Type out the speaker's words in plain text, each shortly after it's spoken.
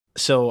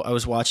So I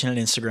was watching an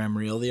Instagram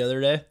reel the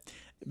other day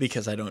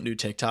because I don't do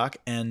TikTok,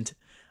 and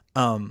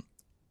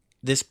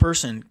this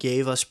person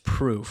gave us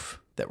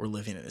proof that we're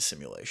living in a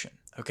simulation.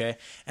 Okay,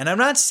 and I'm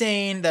not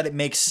saying that it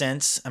makes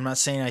sense. I'm not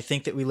saying I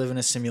think that we live in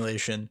a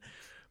simulation,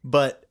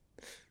 but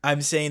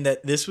I'm saying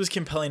that this was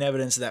compelling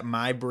evidence that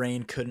my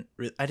brain couldn't.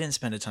 I didn't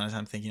spend a ton of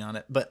time thinking on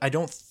it, but I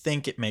don't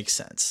think it makes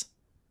sense.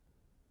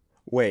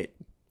 Wait,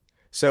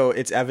 so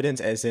it's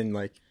evidence as in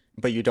like,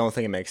 but you don't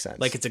think it makes sense?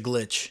 Like it's a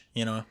glitch,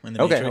 in the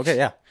Matrix. Okay,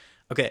 yeah.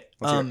 Okay,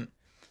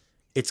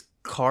 it's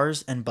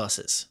cars and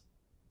buses.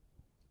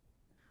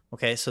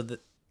 Okay, so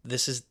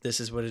this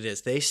is what it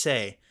is. They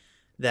say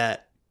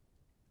that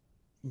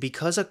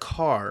because a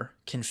car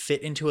can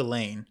fit into a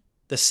lane,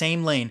 the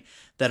same lane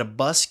that a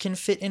bus can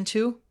fit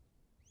into,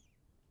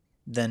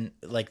 then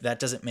like that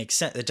doesn't make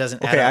sense. It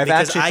doesn't add up. I've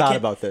actually thought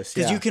about this.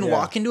 Because you can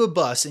walk into a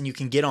bus and you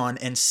can get on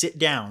and sit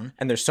down.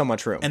 And there's so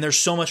much room. And there's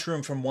so much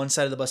room from one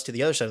side of the bus to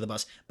the other side of the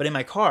bus. But in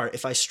my car,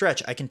 if I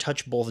stretch, I can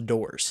touch both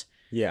doors.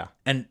 Yeah.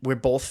 And we're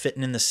both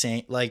fitting in the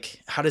same,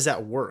 like, how does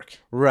that work?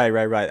 Right.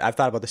 I've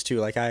thought about this too.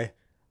 Like I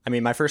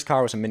mean, my first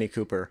car was a Mini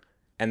Cooper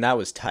and that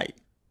was tight.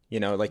 You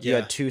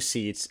had 2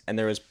 seats and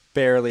there was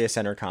barely a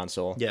center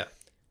console. Yeah.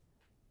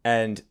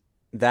 And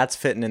that's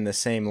fitting in the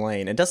same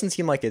lane. It doesn't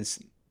seem like it's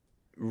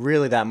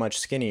really that much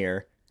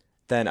skinnier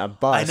than a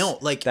bus. I know,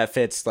 like that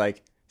fits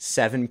like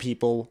 7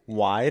 people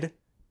wide.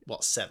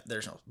 Well, 7.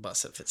 There's no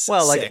bus that fits.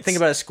 Well, 6. like think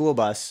about a school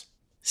bus.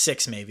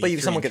 6 maybe. But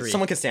someone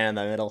can stand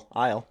in the middle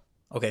aisle.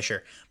 Okay,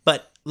 sure.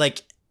 But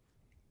like,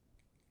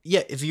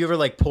 yeah, if you ever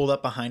like pulled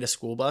up behind a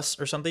school bus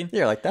or something,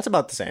 yeah, like that's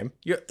about the same.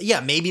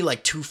 Maybe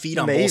like 2 feet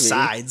on both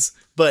sides,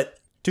 but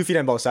 2 feet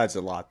on both sides is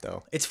a lot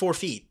though. It's 4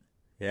 feet.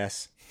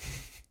 Yes.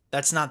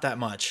 That's not that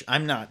much.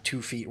 I'm not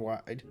 2 feet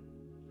wide.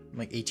 I'm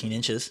like 18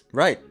 inches.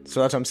 Right.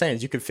 So that's what I'm saying.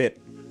 Is you could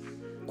fit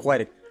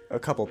quite a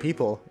couple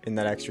people in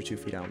that extra 2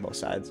 feet on both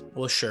sides.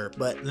 Well, sure,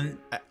 but then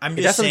I'm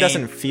just saying. It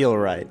doesn't feel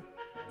right.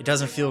 It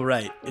doesn't feel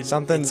right.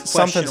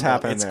 Something's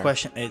happening there.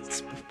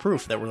 It's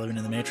proof that we're living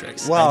in the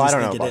Matrix. Well, I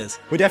don't know. It is.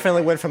 We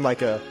definitely went from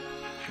like a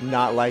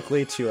not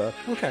likely to a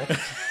okay,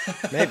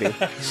 maybe.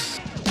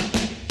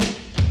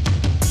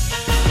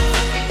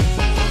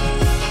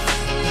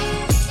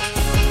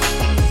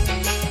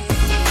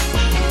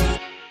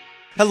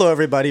 Hello,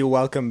 everybody.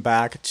 Welcome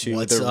back to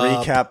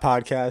Recap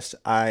Podcast.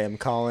 I am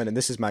Colin, and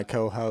this is my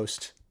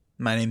co-host.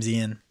 My name's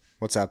Ian.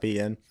 What's up,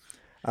 Ian?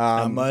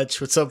 Not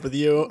much. What's up with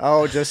you?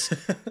 Oh,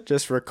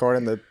 just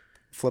recording the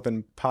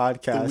flipping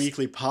podcast. The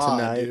weekly pod,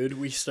 tonight. Dude.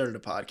 We started a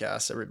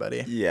podcast,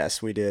 everybody.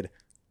 Yes, we did.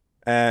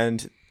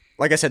 And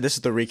like I said, this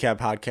is the Recap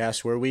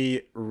Podcast where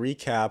we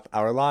recap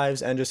our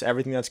lives and just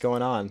everything that's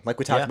going on. Like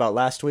we talked about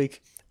last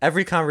week,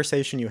 every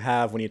conversation you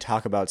have when you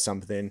talk about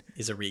something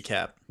is a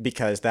recap.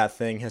 Because that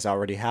thing has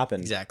already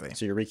happened. Exactly.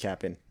 So you're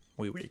recapping.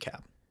 We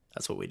recap.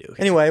 That's what we do.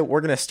 Anyway, we're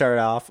going to start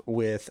off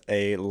with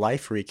a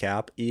life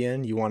recap.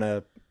 Ian, you want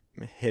to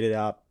hit it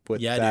up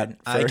with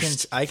that dude.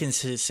 first? I can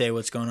say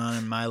what's going on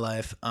in my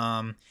life.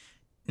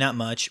 Not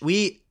much.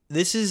 It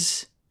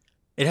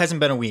hasn't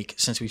been a week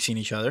since we've seen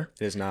each other.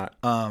 It is not.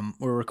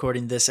 We're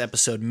recording this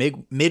episode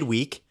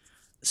midweek,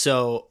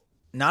 so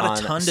not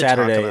a ton to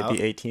Saturday talk about.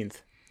 The 18th.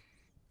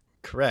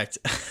 Correct.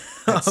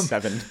 At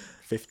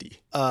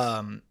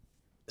 7:50.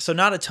 So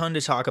not a ton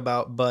to talk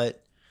about,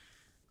 but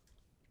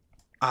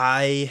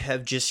I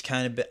have just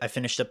I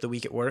finished up the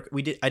week at work.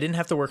 I didn't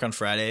have to work on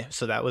Friday,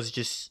 so that was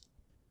just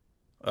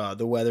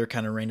the weather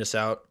kind of rained us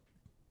out,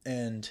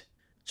 and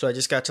so I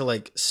just got to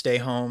like stay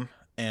home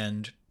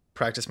and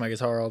practice my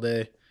guitar all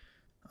day.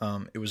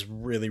 It was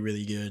really,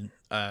 really good.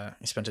 I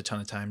spent a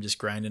ton of time just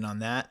grinding on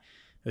that.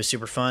 It was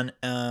super fun.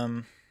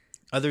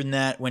 Other than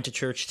that, went to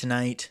church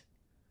tonight,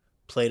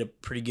 played a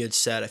pretty good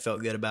set. I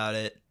felt good about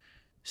it.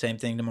 Same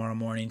thing tomorrow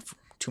morning,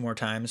 2 more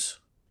times.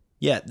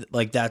 Yeah,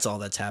 like that's all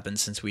that's happened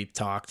since we've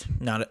talked.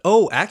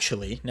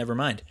 Actually, never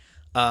mind.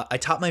 I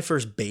taught my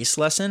first bass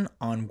lesson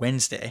on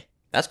Wednesday.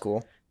 That's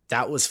cool.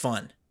 That was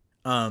fun.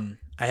 I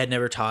had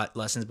never taught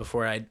lessons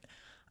before.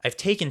 I've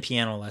taken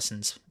piano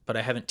lessons, but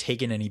I haven't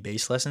taken any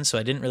bass lessons, so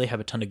I didn't really have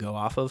a ton to go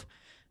off of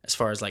as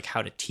far as like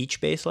how to teach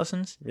bass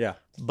lessons. Yeah.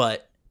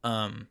 But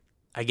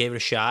I gave it a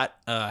shot.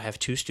 I have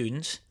 2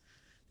 students,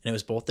 and it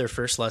was both their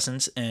first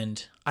lessons,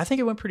 and I think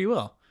it went pretty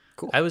well.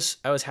 Cool. I was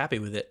happy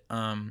with it.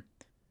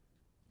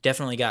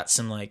 Definitely got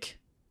some like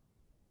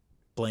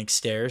blank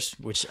stares,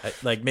 which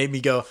made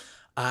me go,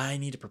 I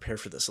need to prepare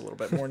for this a little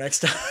bit more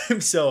next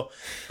time. So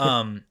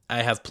I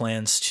have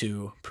plans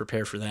to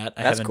prepare for that.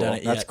 I haven't done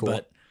it yet,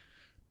 but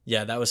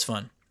yeah, that was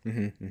fun.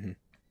 Mm-hmm, mm-hmm.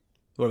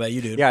 What about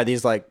you, dude? Yeah, are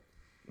these like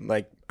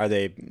are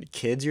they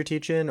kids you're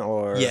teaching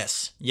or?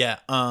 Yes. Yeah.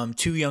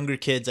 2 younger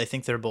kids. I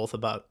think they're both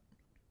about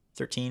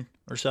 13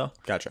 or so.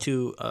 Gotcha.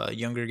 2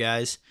 younger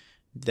guys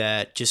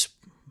that just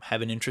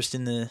have an interest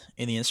in the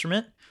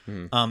instrument.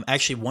 Mm-hmm.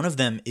 Actually, one of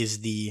them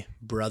is the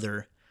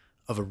brother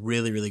of a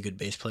really, really good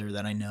bass player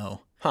that I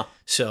know. Huh.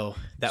 So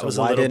that was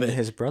why a little didn't bit.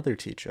 his brother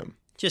teach him?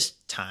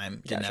 Just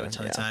time. Didn't have a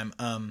ton of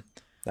time.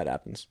 That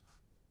happens.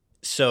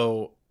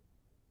 So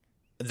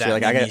that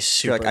like, made me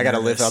super I gotta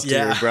live nervous. up to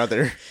your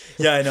brother.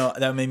 Yeah, I know.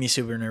 That made me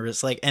super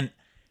nervous. Like, and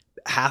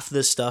half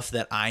the stuff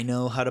that I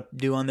know how to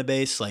do on the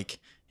bass, like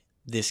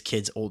this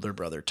kid's older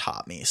brother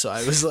taught me. So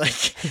I was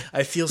like,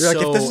 I feel You're so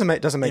like, if this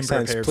doesn't make sense,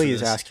 unprepared for please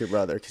this. ask your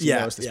brother because he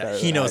knows this better.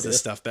 He than knows I this do.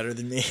 stuff better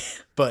than me.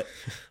 But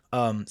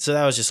so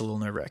that was just a little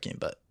nerve wracking.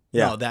 But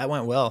Yeah. no, that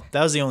went well.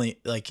 That was the only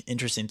like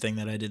interesting thing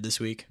that I did this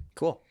week.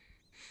 Cool.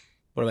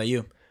 What about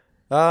you?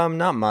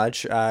 Not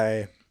much.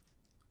 I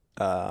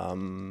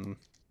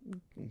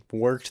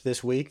worked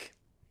this week,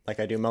 like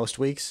I do most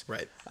weeks.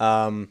 Right.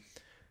 I'm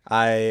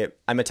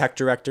a tech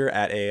director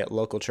at a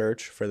local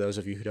church. For those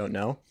of you who don't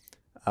know,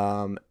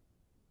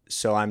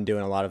 so I'm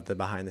doing a lot of the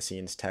behind the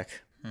scenes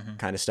tech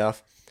kind of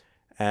stuff,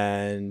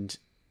 and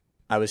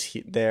I was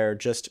there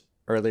just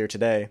earlier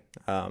today.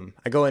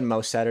 I go in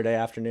most Saturday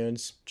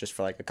afternoons just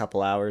for like a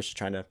couple hours,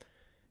 trying to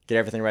get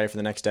everything ready for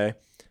the next day.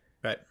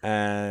 Right.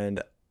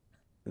 And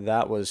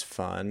that was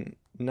fun.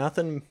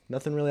 Nothing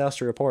really else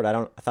to report.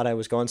 I thought I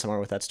was going somewhere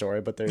with that story,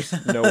 but there's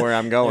nowhere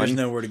I'm going. There's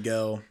nowhere to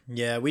go.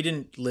 Yeah, we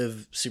didn't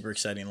live super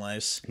exciting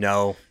lives.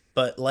 No.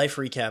 But life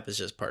recap is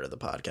just part of the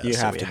podcast. You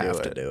have so to we have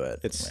do to do it.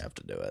 It's- We have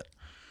to do it.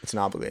 It's an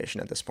obligation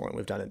at this point.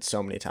 We've done it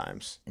so many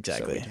times.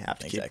 Exactly. So we have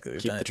to Exactly.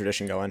 We've keep done the it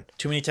tradition going.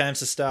 too many times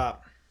to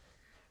stop.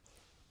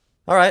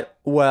 All right.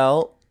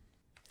 Well,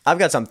 I've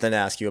got something to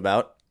ask you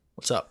about.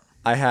 What's up?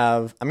 I'm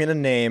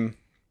going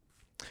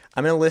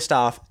to list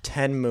off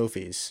 10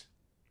 movies,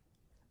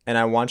 and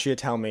I want you to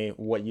tell me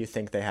what you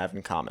think they have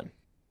in common.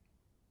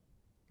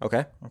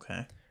 Okay?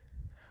 Okay.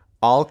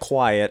 All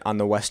Quiet on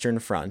the Western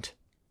Front,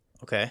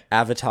 Okay.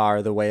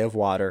 Avatar: The Way of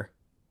Water,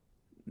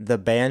 The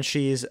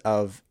Banshees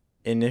of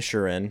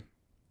Inisherin,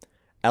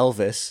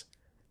 Elvis,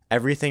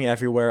 Everything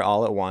Everywhere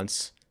All at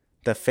Once,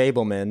 The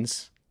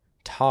Fabelmans,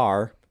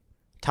 Tar,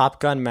 Top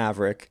Gun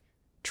Maverick,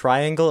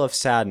 Triangle of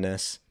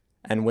Sadness,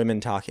 and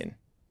Women Talking.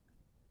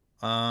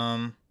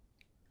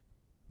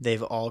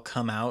 They've all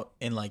come out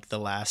in like the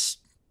last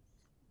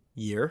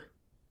year.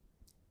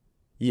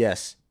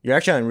 Yes. You're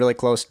actually on really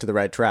close to the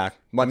right track.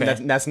 Well, Okay.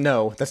 that's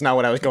not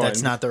what I was going.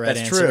 That's not the right That's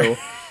answer.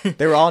 true.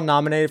 They were all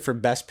nominated for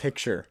Best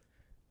Picture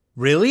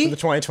for Really? the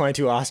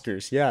 2022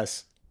 Oscars.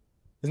 Yes.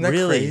 Isn't that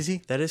Really?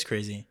 crazy? That is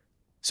crazy.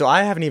 So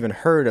I haven't even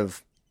heard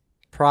of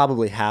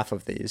probably half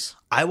of these.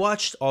 I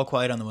watched All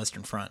Quiet on the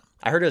Western Front.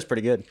 I heard it was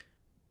pretty good.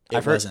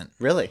 It wasn't.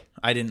 Really?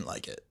 I didn't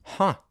like it.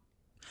 Huh.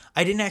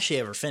 I didn't actually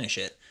ever finish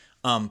it.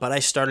 But I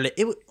started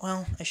it.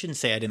 Well, I shouldn't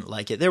say I didn't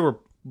like it. There were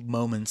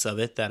moments of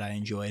it that I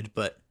enjoyed,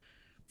 but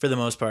for the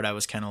most part, I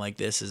was kind of like,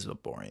 this is a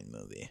boring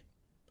movie.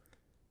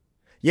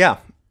 Yeah.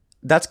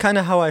 That's kind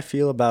of how I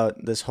feel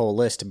about this whole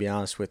list, to be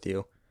honest with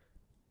you.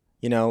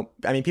 You know,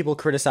 I mean, people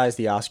criticize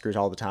the Oscars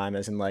all the time,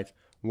 as in like,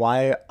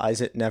 why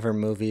is it never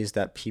movies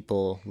that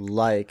people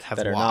like Have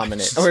that are watched.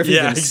 nominated or have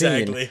even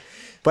seen?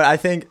 But I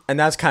think, and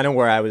that's kind of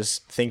where I was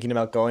thinking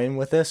about going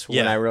with this when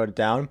Yeah. I wrote it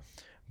down.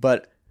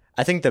 But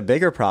I think the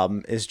bigger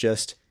problem is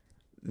just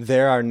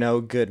there are no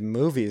good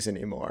movies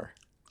anymore.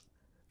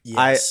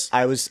 Yes.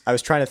 I was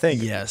trying to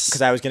think. Yes.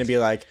 Because I was going to be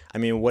like, I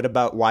mean, what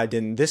about why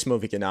didn't this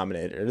movie get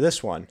nominated or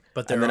this one?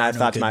 But there and then are I no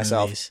thought to good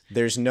myself, movies.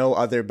 there's no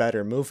other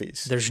better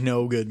movies. There's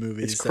no good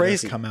movies It's that have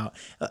crazy. come out.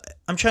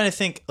 I'm trying to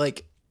think,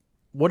 like,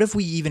 what have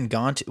we even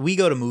gone to? We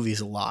go to movies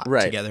a lot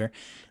Right. together.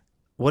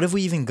 What have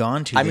we even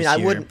gone to I this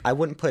mean, year? I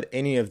wouldn't put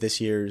any of this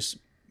year's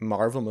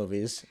Marvel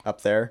movies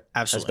up there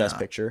Absolutely as Best not.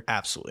 Picture.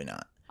 Absolutely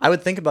not. I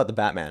would think about the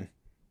Batman.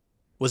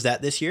 Was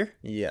that this year?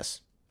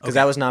 Yes. Because Okay.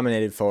 that was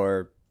nominated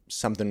for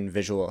something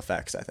visual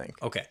effects, I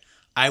think. Okay.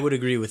 I would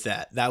agree with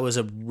that. That was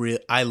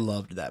I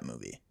loved that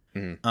movie.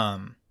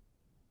 Mhm.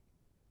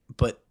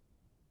 But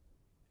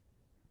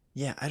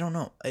yeah, I don't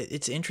know.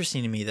 It's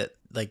interesting to me that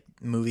like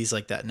movies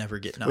like that never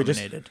get We just-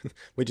 nominated.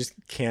 We just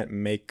can't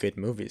make good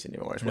movies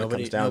anymore. Is what it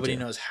comes down Nobody to.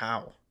 knows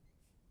how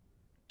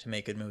to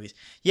make good movies.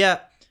 Yeah,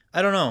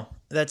 I don't know.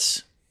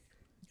 That's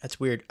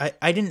weird.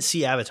 I didn't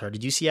see Avatar.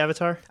 Did you see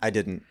Avatar? I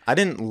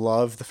didn't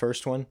love the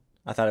first one.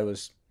 I thought it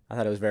was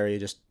very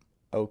just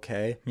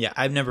okay. Yeah,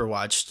 I've never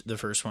watched the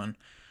first one.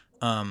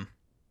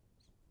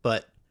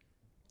 But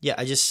yeah,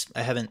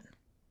 I haven't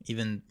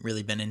even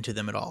really been into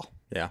them at all.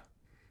 Yeah.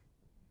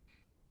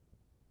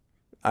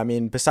 I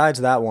mean, besides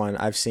that one,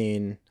 I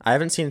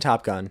haven't seen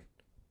Top Gun.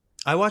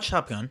 I watched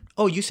Top Gun.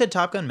 Oh, you said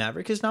Top Gun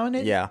Maverick is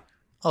nominated? Yeah.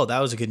 Oh, that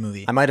was a good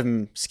movie. I might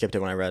have skipped it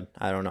when I read.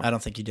 I don't know. I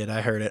don't think you did.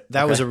 I heard it.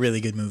 That Okay. was a really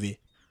good movie.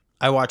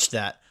 I watched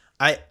that.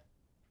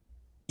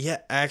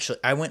 Actually,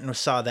 I went and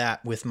saw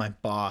that with my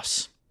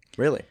boss.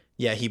 Really?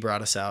 Yeah, he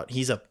brought us out.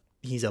 He's a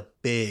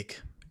big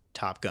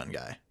Top Gun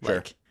guy. Sure.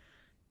 Like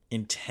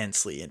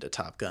intensely into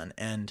Top Gun.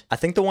 And I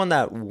think the one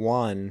that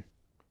won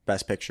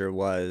Best Picture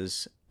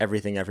was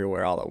Everything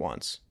Everywhere All at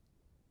Once.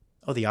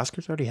 oh, the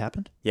Oscars already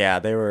happened? Yeah,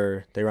 they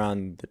were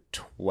on the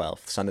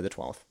 12th, Sunday the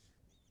 12th.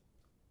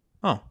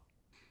 Oh.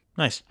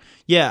 Nice.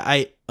 Yeah,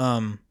 I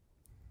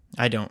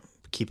don't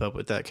keep up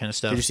with that kind of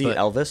stuff. Did you see but-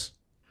 Elvis?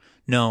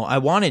 No, I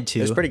wanted to.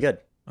 It was pretty good.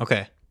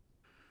 Okay.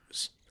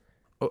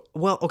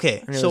 Well, okay.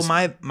 And it So was-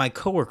 my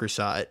coworker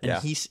saw it, and Yeah.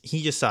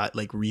 he just saw it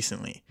like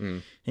recently,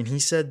 Mm. and he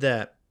said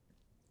that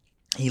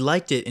he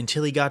liked it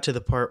until he got to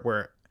the part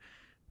where,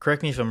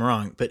 correct me if I'm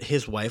wrong, but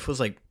his wife was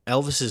like,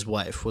 Elvis's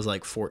wife was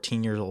like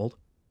 14 years old.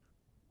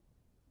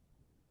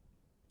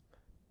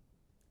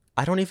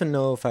 I don't even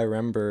know if I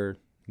remember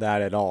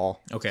that at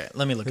all. Okay,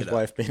 let me look His it up.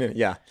 wife being in it,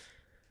 yeah.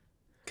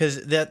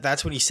 Because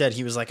that's what he said.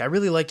 He was like, I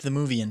really liked the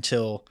movie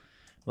until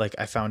like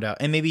I found out.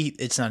 And maybe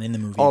it's not in the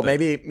movie. Oh, but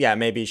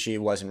maybe she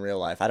was in real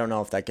life. I don't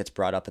know if that gets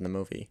brought up in the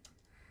movie.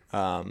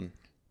 I'm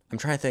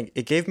trying to think.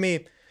 It gave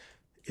me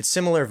it's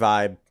similar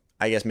vibe,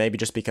 I guess maybe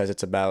just because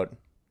it's about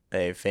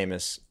a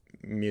famous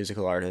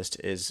musical artist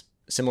is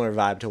similar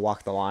vibe to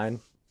Walk the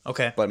Line.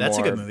 Okay, But that's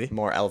more, a good movie.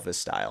 More Elvis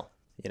style,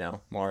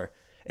 more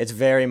it's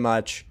very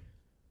much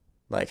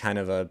like kind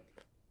of a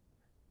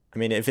I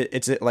mean, if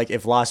it's like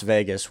if Las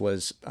Vegas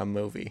was a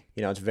movie,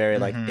 it's very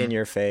like in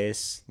your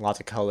face,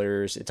 lots of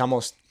colors. It's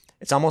almost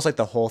like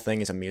the whole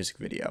thing is a music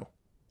video.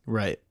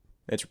 Right.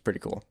 It's pretty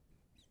cool.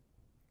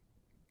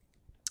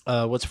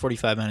 What's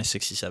 45 minus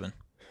 67?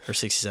 Or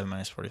 67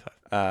 minus 45?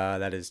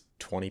 That is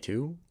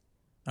 22.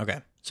 Okay.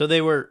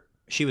 So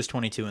she was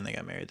 22 when they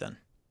got married then.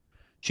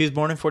 She was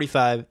born in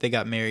 45, they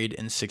got married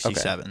in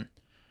 67. Okay.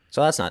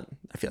 So I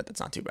feel like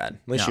that's not too bad.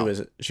 At least No.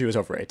 she was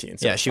over 18.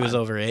 So Yeah, she was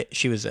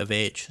she was of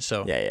age.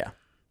 So Yeah.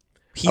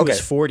 he was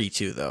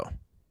 42 though.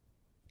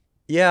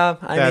 Yeah,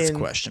 That's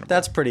questionable.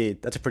 That's a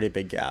pretty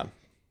big gap.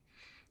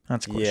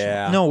 That's questionable.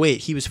 Yeah. No, wait,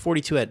 he was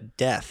 42 at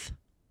death.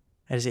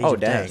 At his age of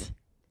dang. death.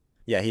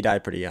 Yeah, he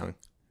died pretty young.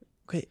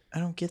 Wait, I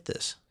don't get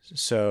this.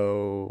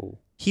 So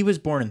He was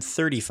born in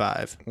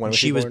 35 when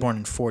she was born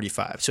in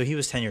 45. So he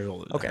was 10 years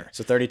older than her.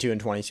 So 32 and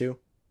 22.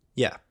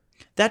 Yeah.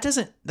 That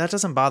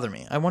doesn't bother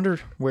me. I wonder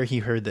where he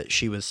heard that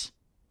she was.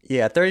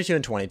 Yeah, 32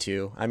 and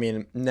 22. I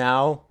mean,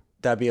 now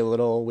that'd be a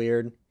little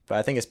weird, but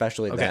I think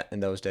especially that in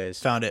those days.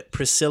 Found it.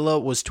 Priscilla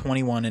was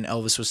 21 and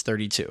Elvis was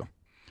 32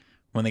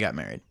 when they got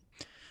married.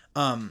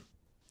 I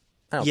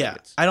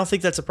don't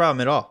think that's a problem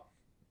at all.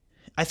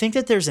 I think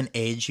that there's an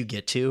age you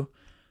get to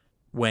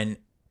when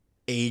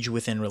age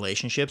within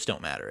relationships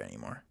don't matter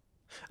anymore.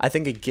 I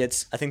think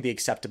the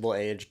acceptable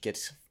age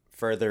gets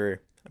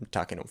further. I'm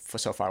talking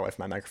so far away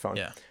from my microphone.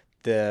 Yeah.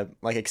 The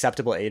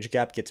acceptable age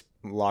gap gets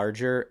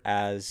larger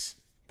as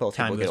both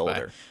Time people get goes by.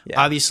 older. Yeah.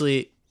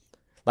 Obviously,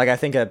 Like I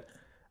think a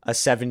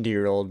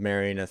 70-year-old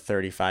marrying a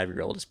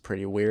 35-year-old is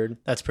pretty weird.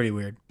 that's pretty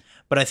weird.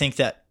 But I think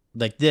that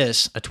like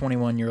this, a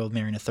 21-year-old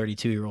marrying a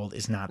 32-year-old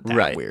is not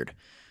that weird.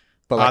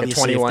 But like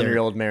Obviously, a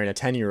 21-year-old marrying a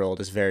 10-year-old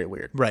is very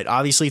weird. Right.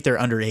 Obviously, if they're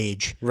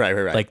underage, Right.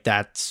 like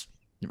that's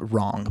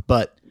wrong.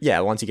 But Yeah,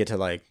 once you get to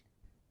like,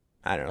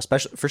 I don't know,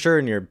 especially for sure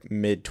in your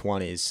mid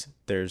 20s,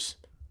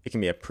 it can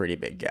be a pretty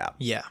big gap.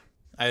 yeah,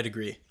 I would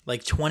agree.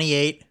 Like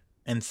 28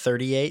 and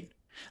 38.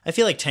 I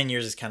feel like 10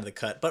 years is kind of the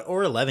cut,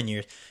 or 11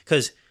 years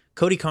because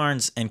Cody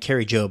Carnes and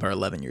Carrie Job are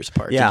 11 years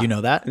apart. Yeah. Did you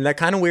know that? And that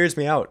kind of weirds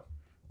me out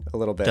a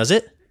little bit. Does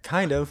it?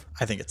 Kind of.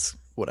 I think it's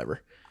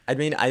whatever. I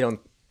mean, I don't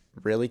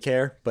really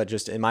care, but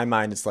just in my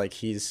mind, it's like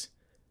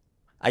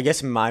I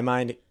guess in my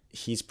mind,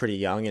 he's pretty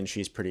young and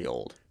she's pretty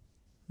old.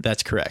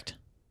 That's correct.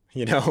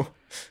 Yeah.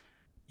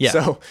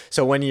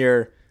 So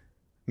when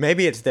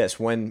maybe it's this,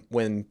 when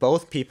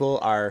both people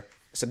are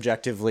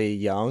subjectively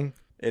young,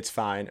 it's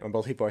fine. When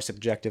both people are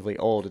subjectively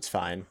old, it's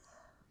fine.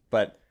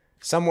 But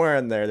somewhere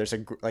in there's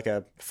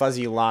a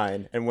fuzzy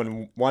line, and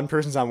when one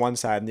person's on one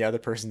side and the other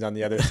person's on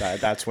the other side,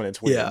 that's when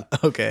it's weird. Yeah.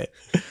 Okay.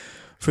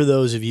 For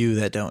those of you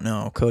that don't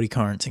know, Cody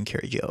Carnes and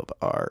Carrie Job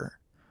are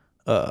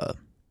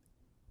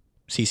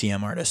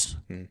CCM artists,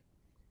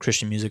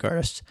 Christian music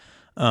artists.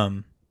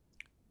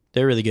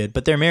 They're really good,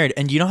 but they're married.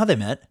 And you know how they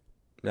met?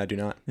 I do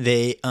not.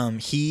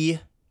 He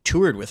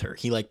toured with her.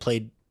 He like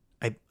played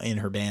in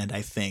her band,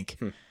 I think.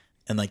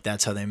 And like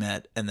that's how they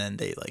met, and then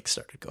they like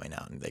started going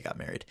out and they got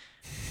married.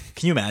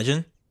 Can you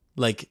imagine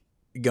like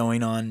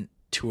going on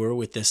tour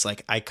with this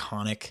like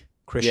iconic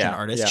Christian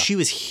artist? Yeah. She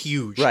was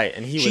huge, right?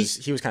 And he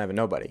was kind of a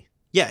nobody.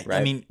 Yeah,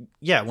 right? I mean,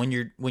 yeah. When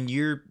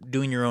you're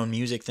doing your own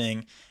music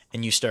thing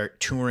and you start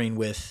touring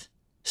with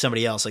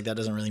somebody else, like that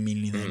doesn't really mean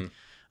anything.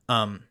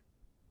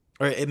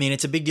 Or I mean,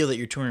 it's a big deal that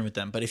you're touring with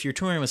them, but if you're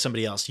touring with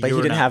somebody else, but he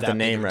you're didn't not have that the big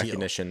name of a deal.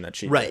 recognition that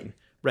she Right,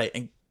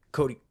 did.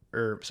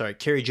 And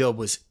Carrie Job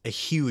was a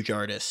huge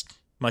artist,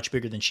 much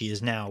bigger than she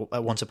is now.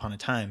 Once upon a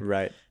time,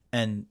 right?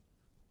 And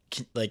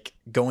like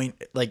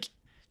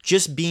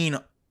just being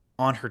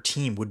on her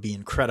team would be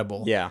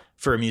incredible. Yeah,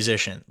 for a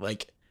musician,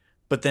 like.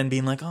 But then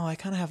being like, oh, I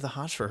kind of have the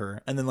hots for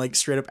her. And then like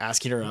straight up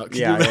asking her out. Can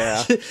you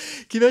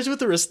imagine what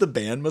the rest of the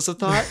band must have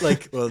thought?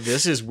 Like, well,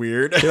 this is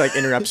weird. He like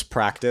interrupts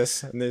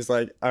practice and he's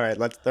like, all right,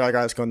 they're like, all right,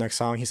 let's go next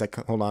song. He's like,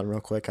 hold on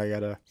real quick. I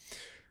gotta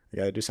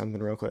do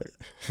something real quick.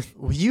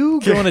 Will you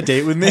go on a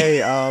date with me?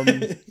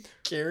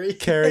 Hey,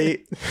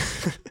 Carrie.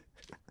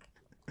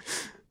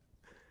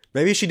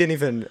 Maybe she didn't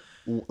even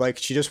like,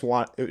 she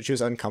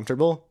was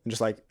uncomfortable and just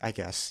like, I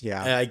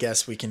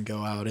guess we can go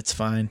out. It's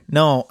fine.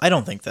 No, I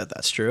don't think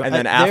that's true. And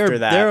then after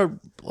that, they're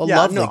a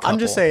lovely couple.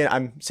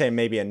 I'm saying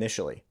maybe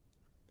initially.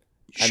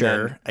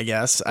 Sure, I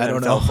guess. I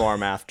don't fell know. for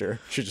him after.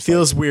 She just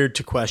feels weird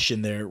to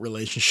question their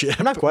relationship.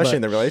 I'm not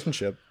questioning the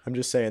relationship. I'm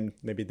just saying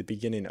maybe the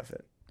beginning of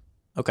it.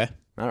 Okay.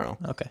 I don't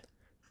know. Okay.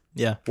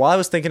 Yeah. While I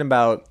was thinking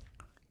about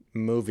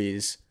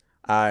movies,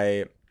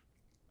 I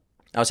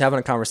was having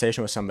a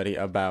conversation with somebody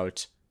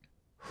about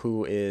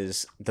who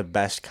is the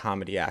best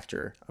comedy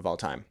actor of all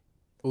time.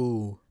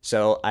 Ooh.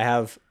 So You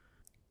have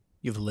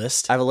a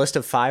list? I have a list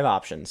of 5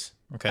 options.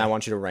 Okay. And I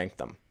want you to rank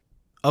them.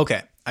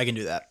 Okay. I can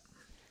do that.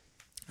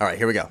 All right,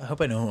 here we go. I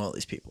hope I know who all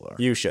these people are.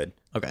 You should.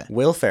 Okay.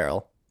 Will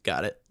Ferrell,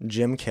 Got it.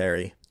 Jim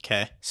Carrey,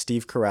 Okay.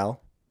 Steve Carell.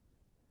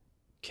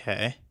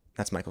 Okay.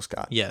 That's Michael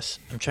Scott. Yes.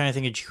 I'm trying to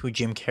think of who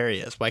Jim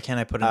Carrey is. Why can't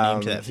I put a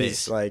name to that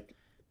face? He's like,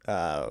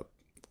 my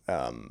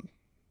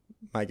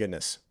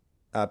goodness,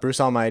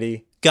 Bruce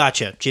Almighty.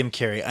 Gotcha. Jim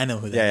Carrey. I know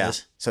who that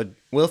is. So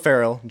Will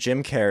Ferrell,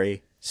 Jim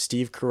Carrey,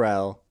 Steve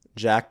Carell,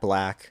 Jack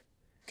Black,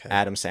 Okay.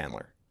 Adam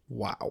Sandler.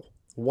 Wow.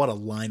 What a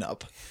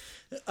lineup.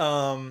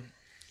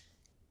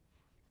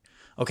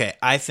 Okay.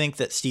 I think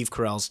that Steve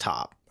Carell's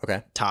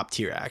Okay. top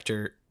tier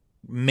actor,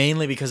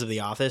 mainly because of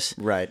The Office.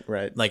 Right.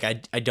 Like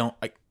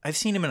I've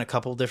seen him in a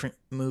couple different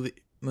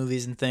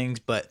movies and things,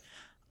 but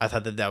I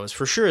thought that was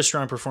for sure his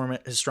strongest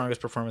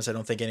performance. I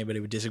don't think anybody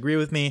would disagree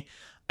with me.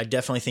 I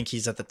definitely think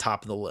he's at the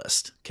top of the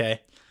list.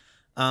 Okay.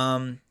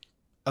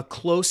 A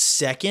close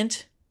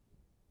second,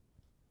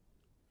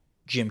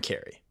 Jim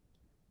Carrey.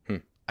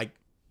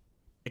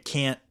 I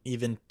can't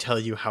even tell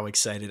you how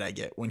excited I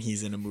get when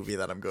he's in a movie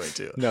that I'm going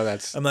to. No,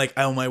 I'm like,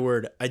 oh my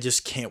word, I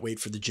just can't wait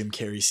for the Jim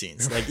Carrey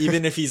scenes. Like,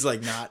 even if he's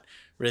like not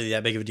really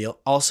that big of a deal.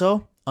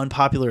 Also,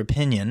 unpopular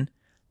opinion,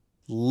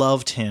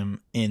 loved him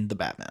in The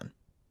Batman.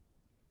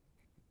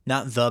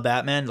 Not The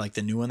Batman, like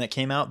the new one that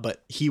came out,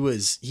 but he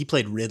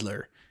played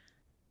Riddler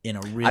in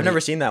a really... I've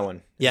never seen that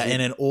one. Yeah, in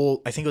an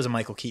old... I think it was a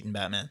Michael Keaton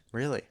Batman.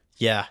 Really?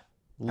 Yeah.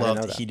 Loved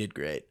Loved that. He did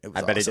great. It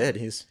was I bet awesome. he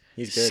did.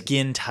 He's good.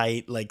 Skin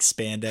tight, like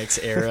spandex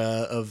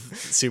era of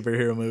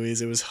superhero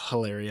movies. It was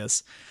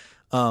hilarious.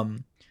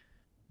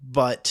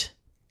 But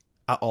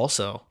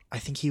I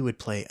think he would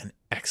play an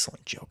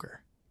excellent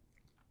Joker.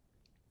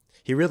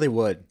 He really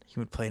would. He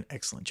would play an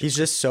excellent Joker. He's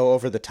just so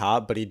over the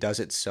top, but he does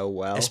it so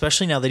well.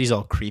 Especially now that he's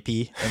all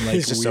creepy and like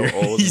He's just weird. so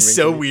old. He's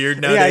so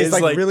weird nowadays. Yeah,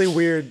 he's like really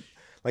weird.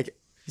 Like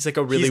he's like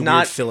a really he's weird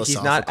not,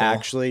 philosophical. He's not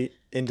actually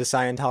into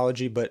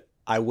Scientology, but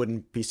I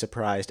wouldn't be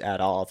surprised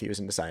at all if he was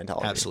into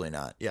Scientology. Absolutely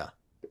not. Yeah.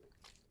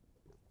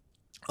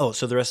 Oh,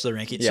 so the rest of the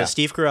ranking. Yeah. So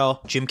Steve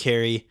Carell, Jim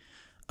Carrey,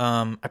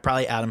 I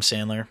probably Adam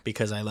Sandler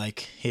because I like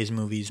his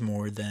movies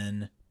more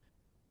than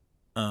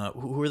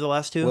who were the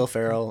last two? Will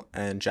Ferrell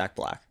and Jack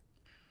Black.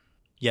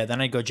 Yeah,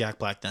 then I'd go Jack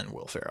Black, then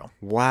Will Ferrell.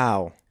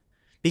 Wow.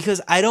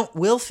 Because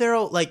Will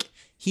Ferrell, like,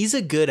 he's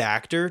a good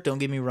actor, don't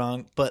get me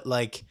wrong, but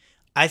like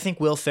I think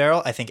Will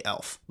Ferrell, I think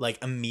Elf,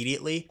 like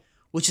immediately,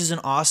 which is an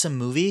awesome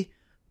movie,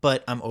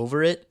 but I'm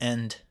over it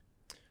and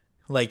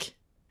like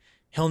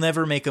he'll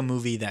never make a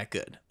movie that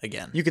good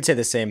again. You could say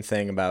the same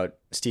thing about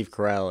Steve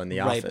Carell in The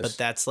Office. Right, but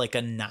that's like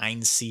a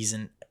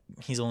 9-season.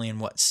 He's only in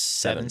what,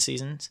 7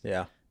 seasons?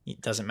 Yeah.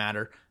 It doesn't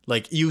matter.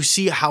 Like you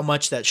see how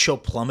much that show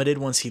plummeted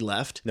once he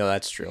left. No,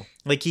 that's true.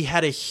 Like he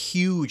had a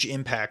huge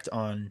impact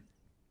on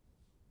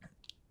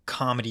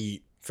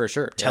comedy For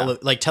sure.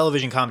 like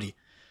television comedy,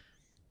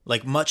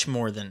 like much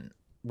more than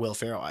Will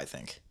Ferrell, I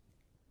think.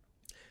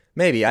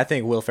 Maybe. I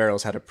think Will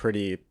Ferrell's had a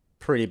pretty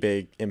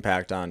big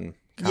impact on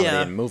comedy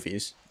and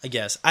movies. I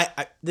guess.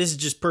 I this is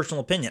just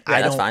personal opinion. Yeah,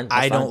 I that's don't fine.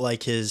 I That's don't fine.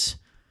 like his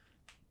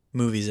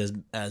movies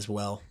as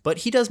well, but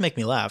he does make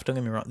me laugh. Don't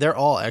get me wrong. They're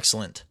all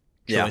excellent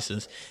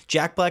choices. Yeah.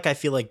 Jack Black, I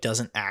feel like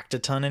doesn't act a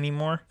ton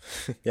anymore.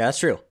 Yeah, that's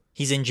true.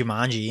 He's in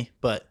Jumanji,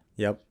 but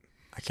Yep.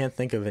 I can't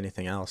think of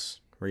anything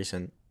else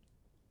recent.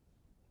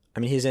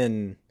 I mean, he's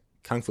in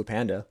Kung Fu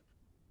Panda.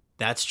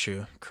 that's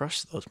true.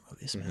 Crush those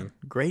movies, man.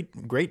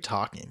 Mm-hmm. Great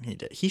talking. He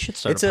did. He should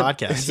start It's a a-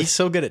 podcast. He's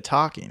so good at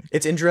talking.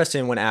 It's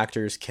interesting when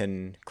actors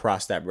can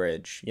cross that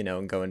bridge,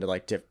 and go into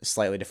like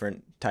slightly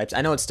different types.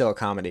 I know it's still a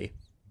comedy,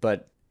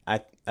 but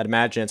I'd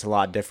imagine it's a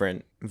lot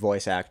different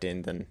voice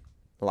acting than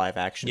live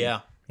action.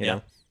 Yeah. You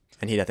know?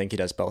 And I think he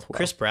does both well.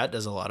 Chris Pratt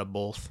does a lot of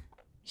both.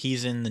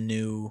 He's in the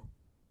new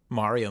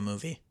Mario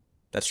movie.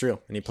 That's true.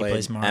 And he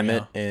plays played Mario.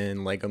 Emmett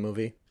in Lego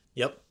Movie.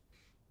 Yep.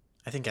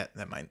 I think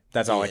that might.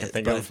 That's be all I can it,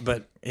 think but, of.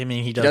 But I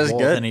mean, he does does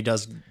both, good. and he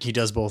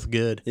does both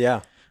good.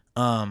 Yeah.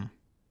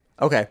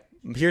 Okay.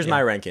 Here's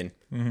my ranking.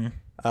 Mm-hmm.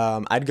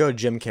 I'd go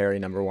Jim Carrey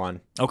number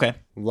 1. Okay,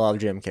 Love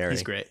Jim Carrey.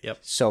 he's great. Yep.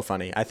 So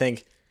funny. I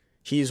think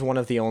he's one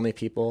of the only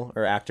people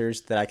or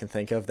actors that I can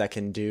think of that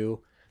can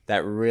do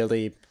that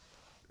really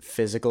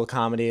physical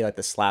comedy, like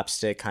the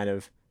slapstick kind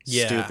of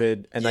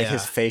stupid, and like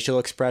his facial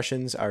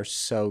expressions are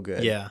so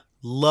good. Yeah,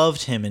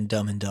 loved him in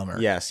Dumb and Dumber.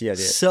 Yes, yeah,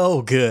 dude.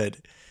 So good.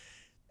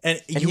 And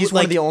he's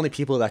one of the only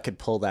people that could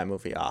pull that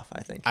movie off,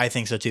 I think. I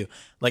think so too.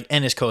 Like,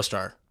 and his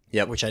co-star.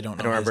 Yep. Which I don't know.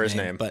 I don't remember his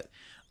name. But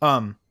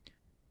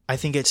I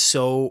think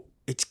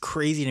it's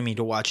crazy to me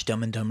to watch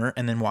Dumb and Dumber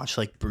and then watch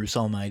like Bruce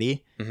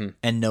Almighty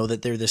and know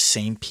that they're the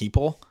same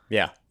people.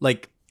 Yeah.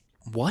 Like,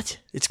 what?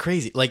 It's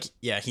crazy. Like,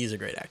 yeah, he's a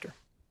great actor.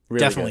 Really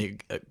Definitely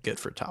good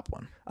for top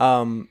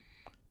one.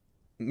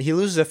 He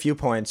loses a few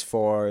points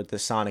for the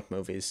Sonic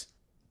movies.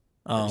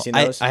 Have you seen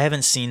I those?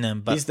 haven't seen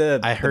them, but He's the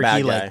I heard bad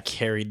he guy. like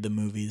carried the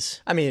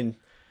movies. I mean,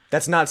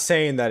 that's not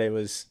saying that it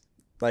was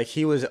Like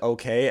he was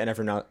okay, and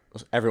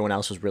everyone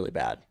else was really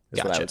bad.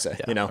 Is what I would say.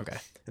 Yeah, Okay,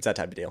 it's that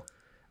type of deal.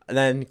 And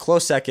then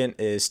close second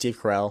is Steve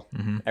Carell.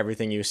 Mm-hmm.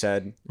 Everything you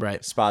said,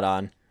 right, spot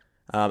on.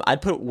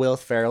 I'd put Will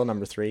Ferrell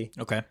number 3.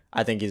 Okay,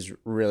 I think he's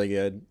really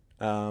good.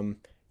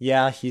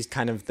 Yeah, he's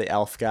kind of the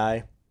elf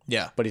guy.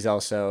 Yeah, but he's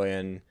also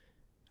in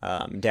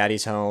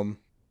Daddy's Home.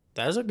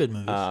 That is a good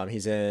movie.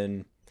 He's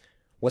in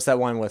what's that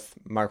one with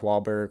Mark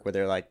Wahlberg where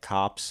they're like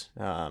cops?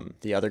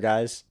 The other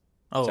guys.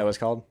 Oh, is that what it's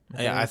called?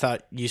 Yeah, I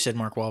thought you said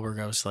Mark Wahlberg.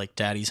 I was like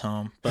Daddy's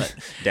Home, but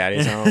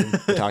Daddy's Home.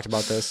 We talked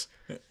about this.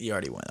 You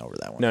already went over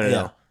that one.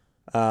 No.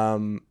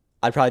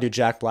 I'd probably do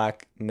Jack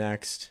Black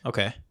next.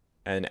 Okay.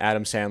 And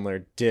Adam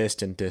Sandler,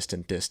 distant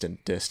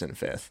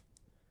fifth.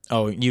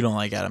 Oh, you don't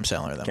like Adam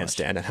Sandler that much? Can't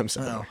stand Adam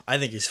Sandler. No, I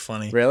think he's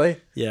funny. Really?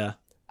 Yeah.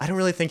 I don't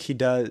really think he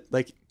does.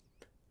 Like,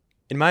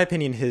 in my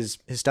opinion, his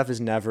stuff is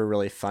never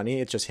really funny.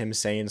 It's just him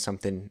saying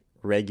something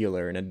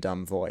regular in a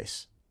dumb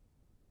voice.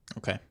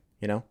 Okay.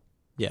 You know?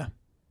 Yeah.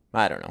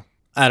 I don't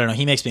know.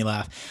 He makes me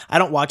laugh. I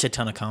don't watch a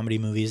ton of comedy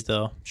movies,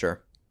 though.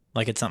 Sure.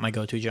 Like, it's not my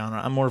go-to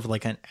genre. I'm more of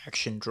like an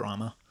action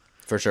drama.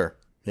 For sure.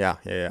 Yeah.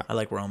 I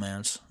like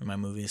romance in my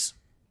movies.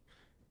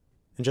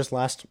 And just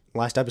last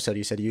episode,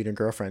 you said you and your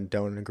girlfriend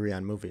don't agree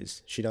on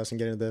movies. She doesn't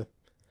get into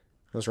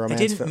those romance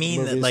movies. I didn't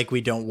mean that like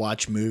we don't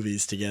watch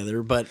movies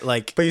together, but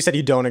like. But you said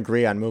you don't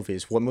agree on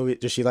movies. What movie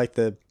does she like?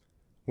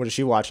 What is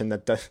she watching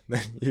that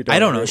you don't? I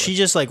don't know. With? She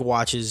just like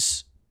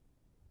watches.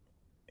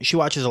 She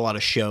watches a lot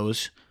of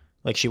shows.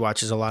 Like she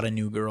watches a lot of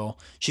New Girl.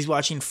 She's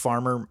watching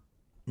Farmer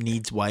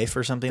Needs Wife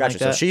or something like that.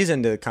 So she's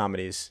into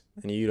comedies,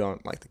 and you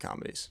don't like the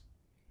comedies.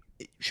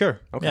 Sure.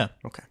 Okay. Yeah.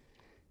 Okay.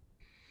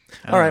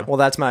 All right. Well,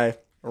 that's my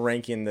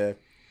ranking the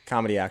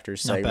comedy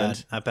actors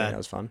segment. Not bad. That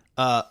was fun.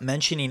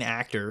 Mentioning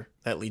actor,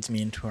 that leads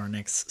me into our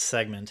next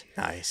segment.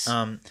 Nice.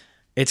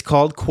 It's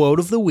called Quote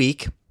of the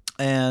Week,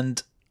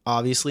 and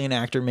obviously an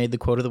actor made the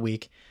quote of the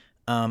week.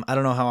 I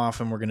don't know how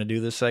often we're going to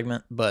do this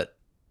segment, but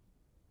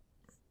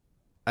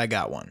I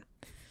got one.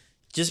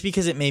 Just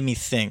because it made me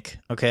think,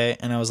 okay?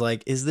 And I was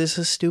like, is this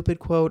a stupid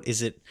quote?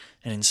 Is it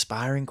an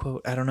inspiring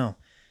quote? I don't know.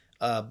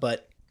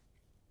 But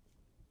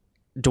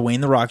Dwayne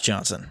 "The Rock"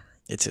 Johnson,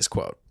 it's his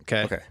quote,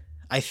 okay? Okay.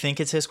 I think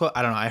it's his quote.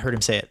 I don't know. I heard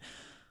him say it.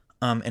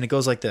 And it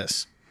goes like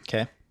this,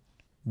 okay?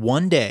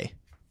 One day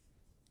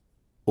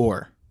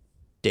or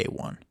day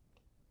one.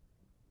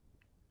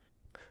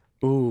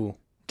 Ooh.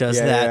 Does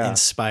that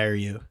inspire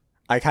you?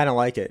 I kind of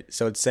like it.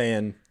 So it's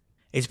saying...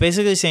 It's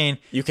basically saying...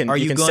 You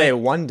can say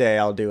one day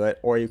I'll do it,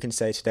 or you can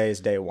say today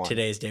is day one.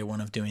 Today is day one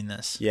of doing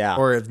this. Yeah.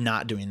 Or of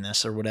not doing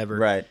this or whatever.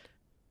 Right.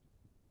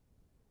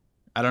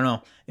 I don't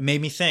know. It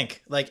made me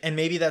think. Like, and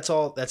maybe that's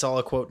all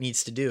a quote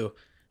needs to do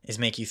is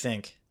make you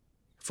think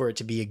for it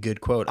to be a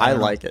good quote. I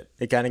like it.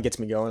 It kind of gets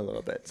me going a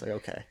little bit. It's like,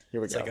 okay, here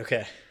we go. It's like,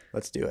 okay.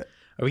 Let's do it.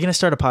 Are we going to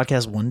start a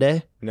podcast one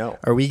day? No.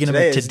 Are we going to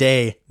make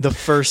today the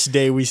first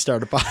day we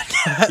start a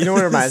podcast? You know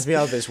what it reminds me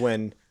of is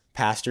when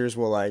pastors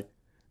will like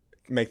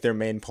make their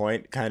main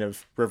point kind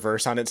of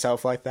reverse on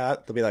itself like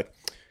that. They'll be like,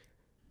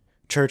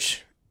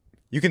 church,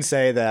 you can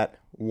say that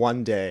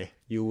one day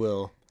you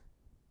will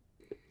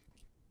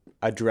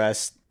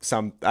address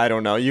some, I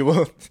don't know, you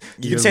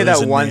can say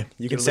that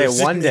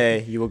one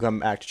day you will come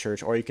back to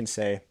church, or you can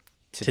say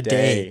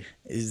today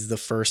is the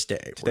first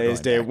day. Today is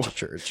day one.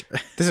 Church.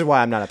 This is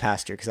why I'm not a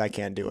pastor, because I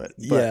can't do it.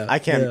 But yeah,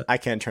 I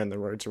can't turn the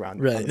words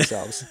around on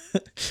themselves.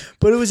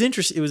 But it was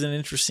interesting. It was an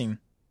interesting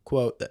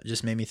quote that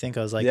just made me think.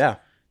 I was like, yeah,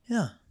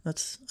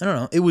 that's, I don't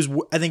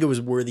know. I think it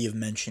was worthy of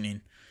mentioning.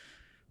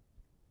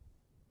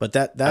 But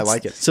that's, I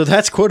like it. So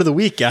that's quote of the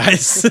week,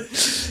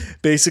 guys.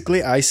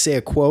 Basically, I say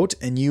a quote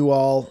and you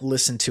all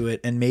listen to it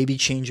and maybe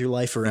change your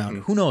life around.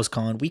 Mm-hmm. Who knows,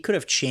 Colin? We could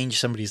have changed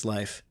somebody's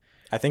life.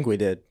 I think we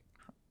did.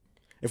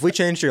 If we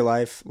changed your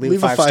life,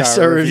 leave a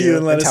 5-star review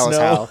and let us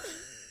know.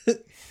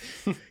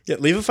 Yeah,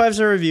 leave a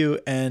 5-star review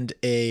and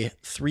a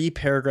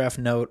 3-paragraph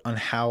note on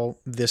how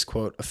this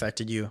quote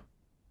affected you.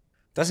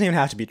 Doesn't even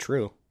have to be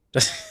true.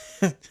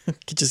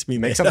 Could just be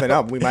make something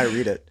up. We might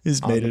read it.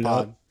 Just made it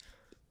up.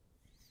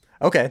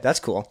 Okay, that's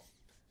cool.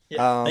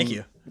 Yeah, thank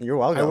you. You're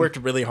welcome. I worked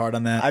really hard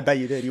on that. I bet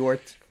you did. You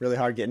worked really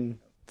hard getting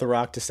The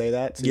Rock to say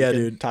that. So yeah,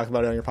 you dude. Talk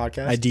about it on your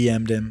podcast. I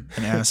DM'd him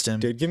and asked him.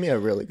 Dude, give me a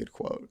really good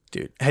quote.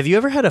 Dude, have you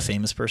ever had a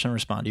famous person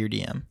respond to your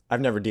DM?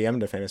 I've never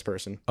DM'd a famous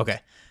person. Okay.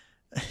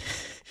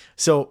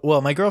 So,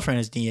 well, my girlfriend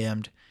has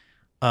DM'd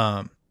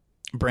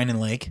Brandon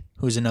Lake,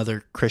 who's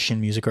another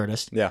Christian music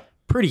artist. Yeah.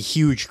 Pretty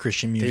huge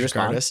Christian music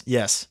artist.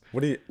 Yes.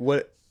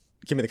 What?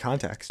 Give me the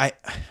context. I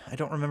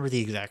don't remember the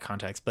exact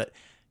context, but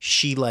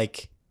she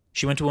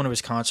went to one of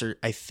his concerts,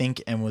 I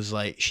think, and was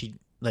like, she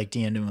like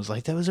DM'd him and was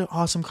like, that was an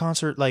awesome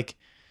concert, like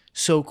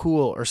so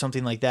cool or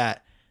something like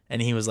that.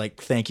 And he was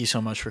like, thank you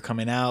so much for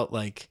coming out.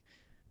 Like,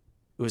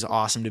 it was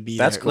awesome to be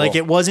there. That's cool. Like,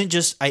 it wasn't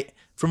just,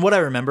 from what I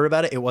remember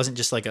about it, it wasn't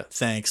just like a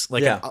thanks,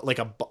 like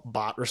a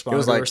bot response. It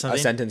was like or something.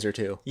 A sentence or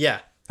two. Yeah.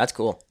 That's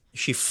cool.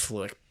 She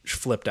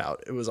flipped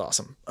out. It was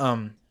awesome.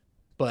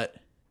 But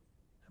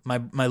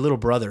my little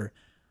brother,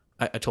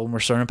 I told him we're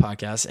starting a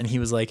podcast, and he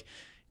was like,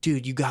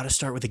 dude, you got to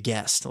start with a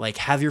guest. Like,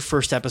 have your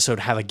first episode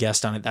have a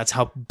guest on it. That's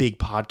how big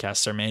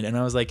podcasts are made. And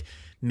I was like,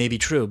 maybe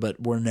true, but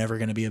we're never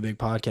going to be a big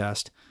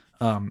podcast.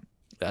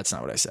 That's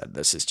not what I said.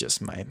 This is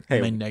just my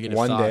negative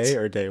one thoughts. Day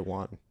or day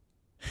one?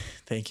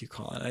 Thank you,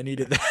 Colin. I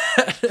needed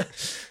that.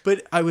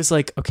 But I was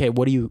like, okay,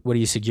 what do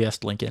you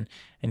suggest, Lincoln?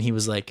 And he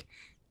was like,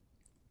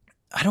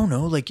 I don't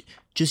know, like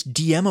just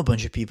DM a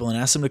bunch of people and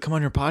ask them to come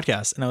on your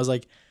podcast. And I was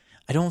like,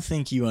 I don't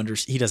think you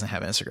understand. He doesn't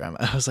have Instagram.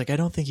 I was like, I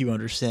don't think you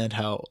understand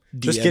how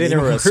just getting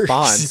a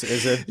response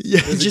is it?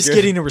 Yeah, just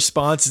getting a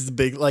response is the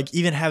big. Like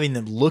even having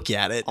them look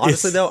at it.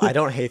 Honestly, though, I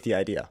don't hate the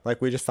idea.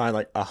 Like we just find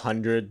like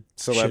 100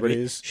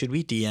 celebrities. Should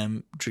we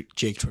DM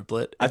Jake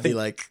Triplett? I think be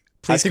like,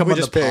 please come on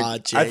the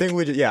pod, Jake. I think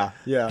we just, yeah.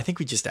 I think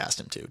we just asked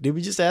him to. Did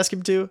we just ask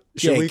him to?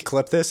 Should we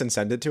clip this and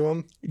send it to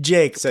him?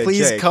 Jake,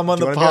 please come on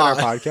the pod. Be on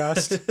our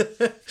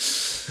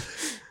podcast.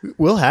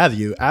 We'll have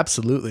you,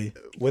 absolutely.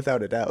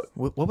 Without a doubt.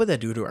 What would that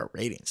do to our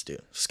ratings,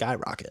 dude?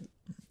 Skyrocket.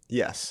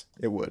 Yes,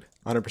 it would.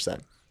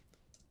 100%.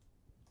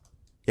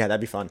 Yeah,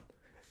 that'd be fun.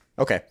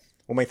 Okay,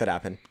 we'll make that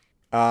happen.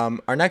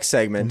 Our next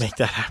segment. We'll make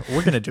that happen.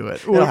 We're going to do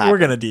it. We're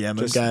going to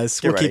DM him,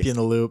 guys. We'll keep you in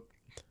the loop.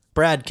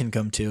 Brad can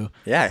come too.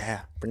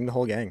 Yeah. Bring the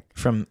whole gang.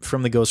 From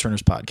the Ghost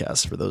Runners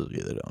podcast, for those of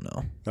you that don't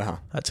know.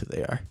 That's who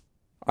they are.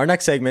 Our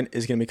next segment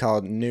is going to be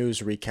called News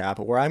Recap,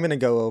 where I'm going to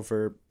go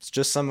over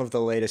just some of the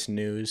latest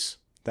news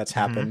that's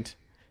happened.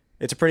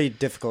 It's a pretty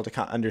difficult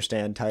to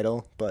understand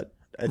title, but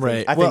I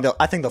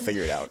think they'll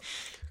figure it out.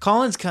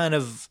 Colin's kind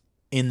of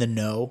in the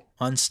know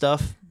on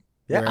stuff,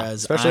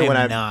 whereas especially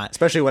I'm not.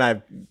 Especially when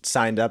I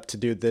signed up to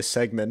do this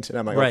segment, and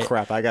I'm like, oh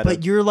crap, I got.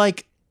 But you're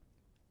like,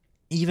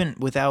 even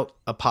without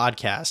a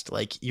podcast,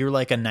 like you're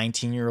like a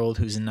 19-year-old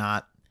who's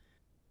not,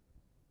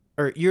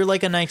 or you're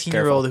like a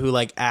 19-year-old who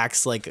like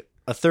acts like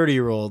a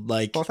 30-year-old.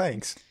 Like, well,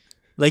 thanks.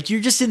 Like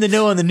you're just in the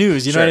know on the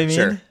news. You know what I mean?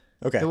 Sure.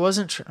 Okay. I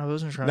wasn't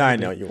trying. No, I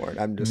know you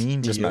weren't. I'm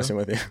just messing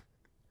with you.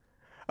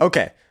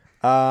 Okay.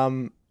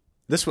 I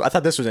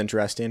thought this was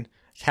interesting.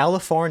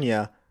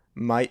 California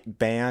might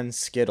ban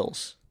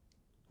Skittles.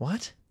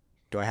 What?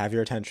 Do I have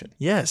your attention?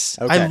 Yes.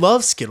 Okay. I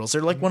love Skittles.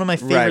 They're like one of my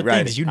favorite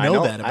things. You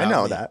know that about me. I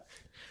know that.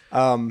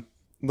 A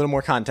little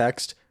more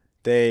context.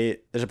 There's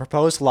a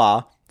proposed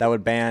law that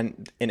would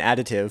ban an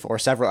additive or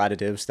several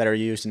additives that are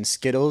used in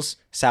Skittles,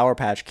 Sour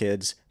Patch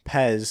Kids,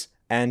 Pez,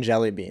 and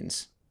jelly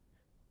beans.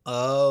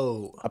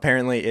 Oh.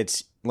 Apparently,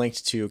 it's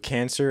linked to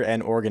cancer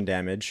and organ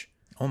damage.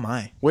 Oh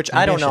my! Which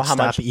I don't know how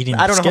much. I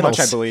don't know how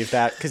much I believe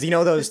that, because you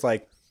know those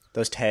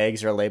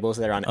tags or labels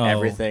that are on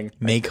everything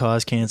may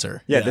cause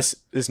cancer. Yeah, this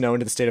is known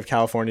to the state of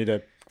California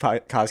to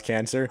cause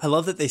cancer. I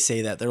love that they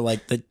say that. They're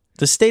like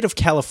the state of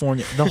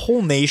California, the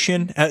whole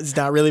nation is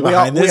not really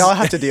behind this. We all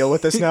have to deal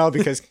with this now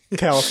because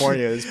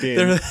California is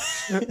being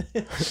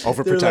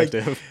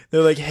overprotective.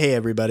 They're like, hey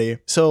everybody,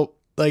 so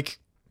like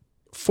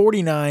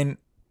 49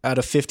 out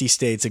of 50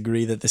 states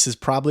agree that this is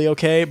probably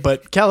okay,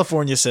 but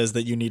California says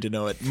that you need to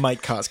know it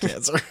might cause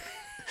cancer.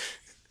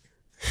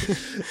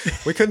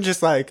 We couldn't just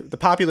the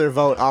popular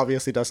vote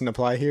obviously doesn't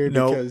apply here.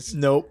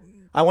 Nope.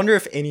 I wonder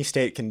if any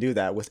state can do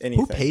that with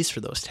anything. Who pays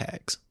for those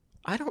tags?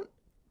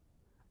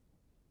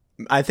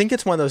 I think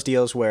it's one of those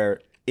deals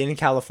where in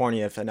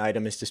California, if an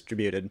item is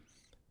distributed,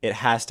 it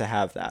has to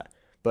have that,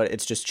 but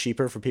it's just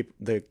cheaper for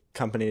the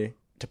company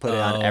to put it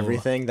on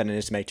everything than it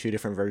is to make two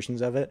different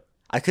versions of it.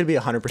 I could be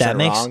 100%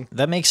 wrong.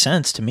 That makes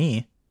sense to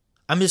me.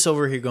 I'm just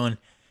over here going,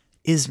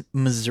 is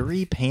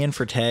Missouri paying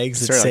for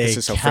tags that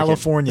say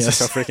California?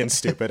 This is so freaking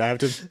stupid. I have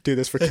to do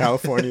this for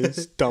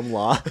California's dumb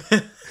law.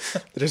 They're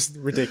just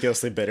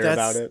ridiculously bitter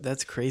about it.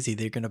 That's crazy.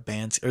 They're going to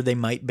ban, or they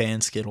might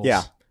ban Skittles.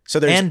 Yeah.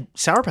 And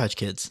Sour Patch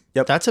Kids.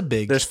 Yep. That's a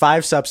big. There's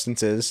 5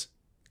 substances.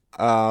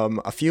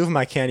 A few of them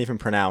I can't even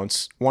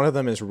pronounce. One of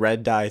them is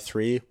Red Dye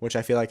 3, which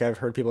I feel like I've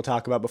heard people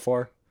talk about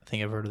before. I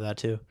think I've heard of that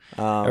too.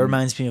 It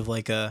reminds me of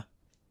like a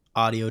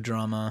audio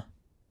drama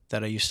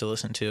that I used to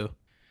listen to,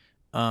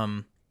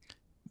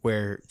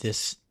 where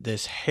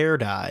this hair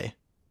dye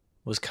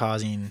was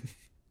causing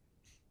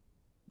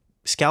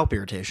scalp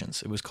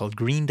irritations. It was called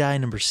Green Dye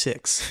Number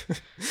 6,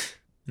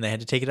 and they had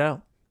to take it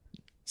out.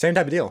 Same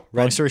type of deal.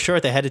 Long story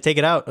short, they had to take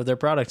it out of their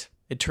product.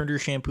 It turned your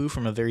shampoo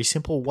from a very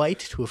simple white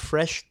to a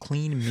fresh,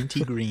 clean,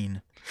 minty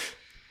green.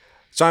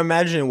 So I'm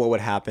imagining what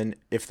would happen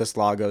if this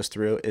law goes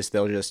through is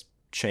they'll just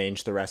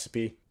change the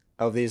recipe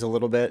of these a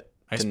little bit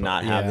to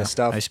not have this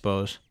stuff. I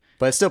suppose.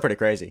 But it's still pretty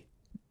crazy.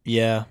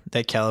 Yeah,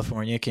 that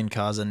California can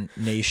cause a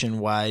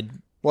nationwide...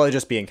 Well, it'd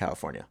just be in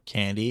California.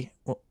 Candy.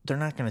 Well, they're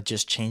not going to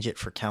just change it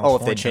for California. Oh,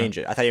 if they change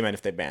it. I thought you meant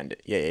if they banned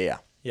it.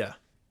 Yeah.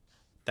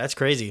 That's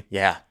crazy.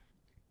 Yeah.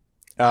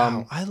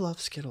 Wow, I love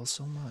Skittles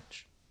so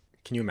much.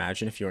 Can you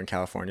imagine if you were in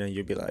California,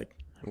 you'd be like,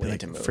 we need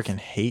to move. Freaking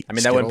hate I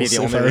mean, that wouldn't be the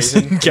only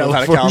reason to move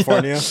out of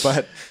California,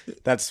 but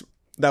that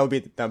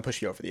would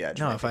push you over the edge.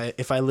 No, maybe.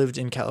 if I lived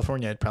in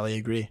California, I'd probably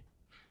agree.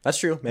 That's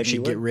true. Maybe you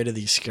should get rid of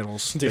these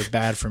Skittles. They're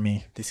bad for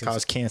me. These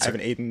cause cancer. I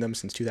haven't eaten them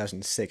since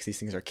 2006. These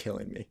things are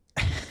killing me.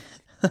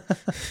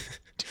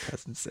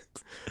 2006.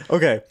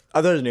 Okay.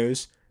 Other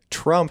news.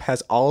 Trump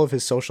has all of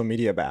his social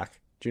media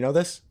back. Do you know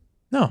this?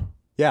 No.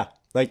 Yeah.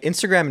 Like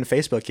Instagram and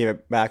Facebook gave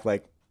it back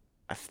like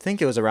I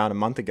think it was around a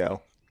month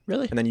ago.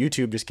 Really? And then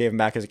YouTube just gave him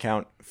back his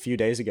account a few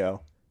days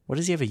ago. What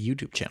does he have a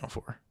YouTube channel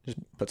for? Just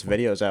puts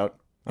videos out.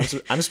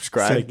 I'm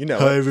subscribed. Like,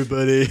 hi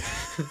everybody.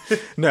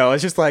 No,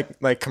 it's just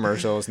like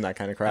commercials and that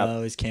kind of crap.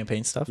 Oh, his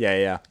campaign stuff.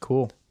 Yeah.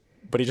 Cool.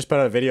 But he just put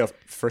out a video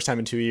first time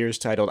in 2 years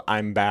titled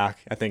 "I'm Back."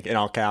 I think in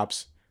all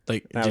caps.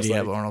 Like, And I did was he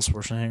have like- Arnold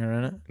Schwarzenegger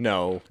in it?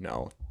 No.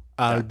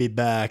 I'll be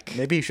back.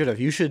 Maybe you should have.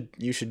 You should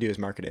do his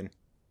marketing.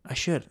 I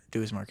should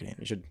do his marketing.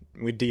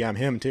 We DM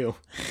him too.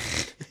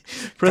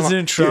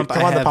 President Trump,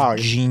 come on I the have pog.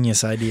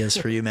 genius ideas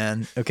for you,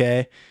 man.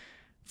 Okay.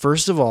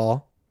 First of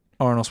all,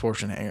 Arnold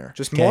Schwarzenegger.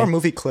 Just okay? more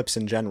movie clips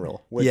in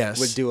general would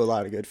Yes. do a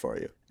lot of good for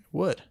you.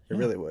 Would. It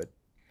really would.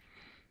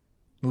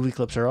 Movie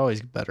clips are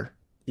always better.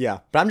 Yeah,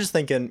 but I'm just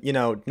thinking,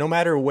 no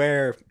matter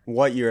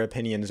what your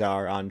opinions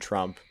are on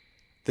Trump,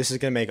 this is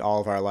going to make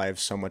all of our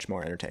lives so much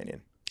more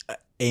entertaining.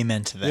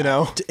 Amen to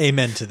that.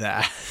 Amen to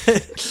that.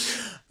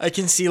 I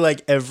can see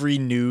like every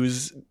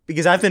news.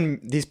 Because I've been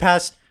these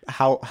past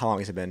how long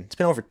has it been? It's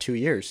been over 2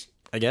 years.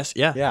 I guess.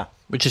 Yeah. Yeah,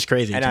 Which is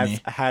crazy and to I've me.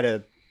 had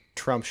a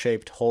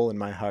Trump-shaped hole in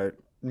my heart,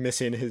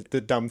 missing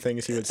the dumb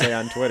things he would say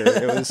on Twitter.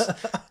 It was,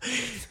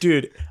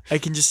 Dude, I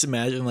can just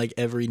imagine like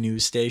every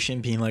news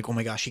station being like, oh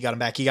my gosh, he got him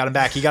back. He got him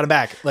back. He got him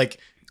back. Like,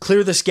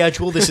 clear the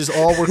schedule. This is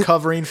all we're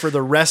covering for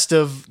the rest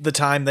of the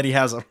time that he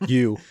has him.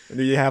 you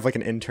have like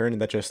an intern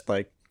that just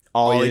like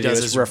all he you do does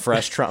is is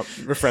refresh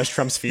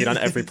Trump's feed on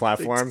every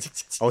platform.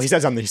 Oh, he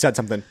said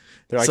something.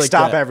 They're like, like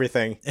stop that.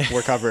 everything.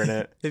 We're covering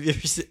it. Have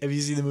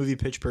you seen the movie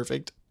Pitch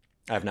Perfect?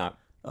 I have not.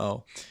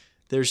 Oh,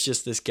 there's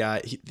just this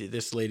guy.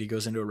 This lady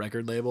goes into a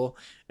record label,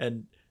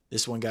 and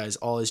this one guy's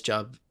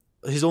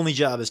his only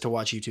job is to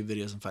watch YouTube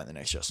videos and find the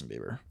next Justin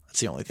Bieber. That's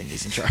the only thing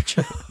he's in charge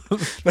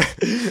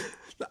of.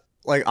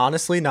 Like,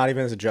 honestly, not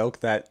even as a joke,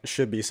 that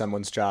should be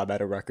someone's job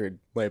at a record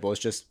label. It's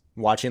just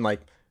watching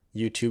like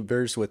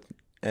YouTubers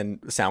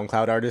and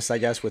SoundCloud artists, I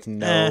guess, with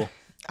no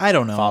I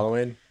don't know.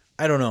 following.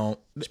 I don't know.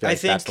 Just be like,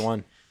 that's the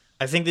one.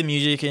 I think the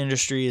music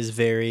industry is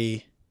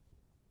very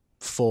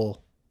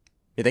full.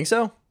 You think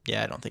so?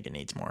 Yeah, I don't think it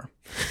needs more.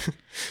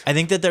 I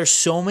think that there's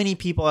so many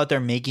people out there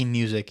making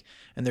music,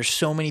 and there's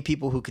so many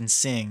people who can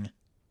sing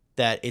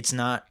that it's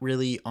not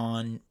really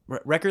on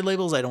record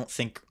labels. I don't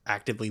think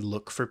actively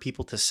look for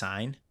people to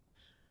sign,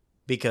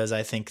 because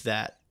I think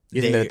that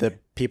You think that the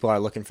people are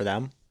looking for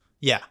them?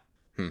 yeah,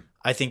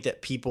 I think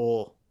that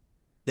people,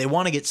 they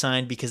want to get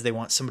signed because they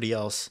want somebody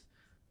else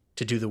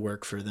to do the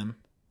work for them.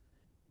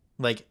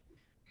 Like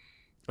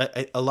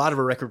a lot of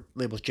a record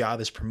label's job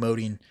is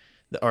promoting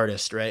the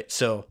artist, right?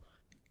 So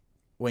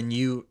when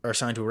you are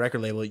signed to a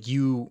record label,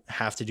 you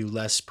have to do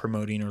less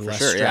promoting or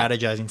less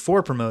strategizing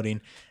for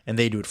promoting, and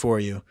they do it for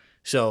you.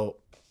 So,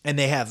 and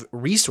they have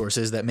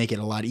resources that make it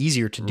a lot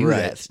easier to do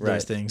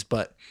those things.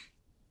 But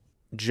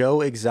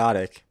Joe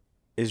Exotic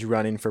is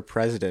running for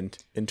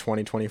president in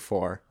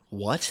 2024.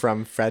 What?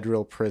 From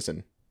federal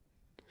prison.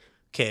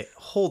 Okay,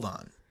 hold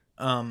on.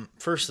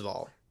 First of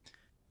all,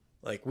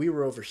 like, we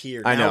were over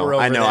here. I now know. we're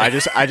over there.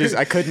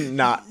 I couldn't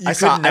not. You I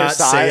saw could not it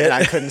say it. and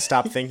I couldn't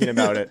stop thinking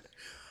about it.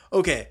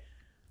 Okay.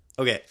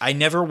 I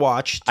never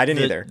watched. I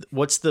didn't either.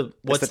 What's the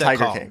the that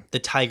Tiger called? King. The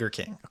Tiger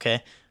King.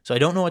 Okay, so I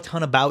don't know a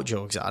ton about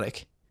Joe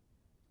Exotic,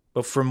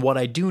 but from what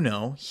I do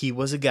know, he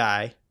was a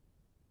guy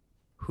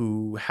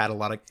who had a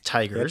lot of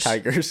tigers. Yeah,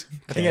 tigers.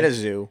 I think at a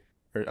zoo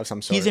or of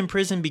some sort. He's in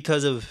prison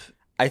because of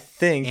I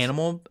think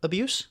animal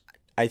abuse.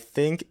 I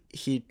think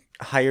he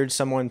hired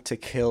someone to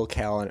kill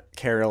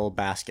Carol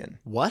Baskin.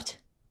 What?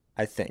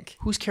 I think.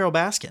 Who's Carol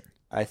Baskin?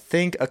 I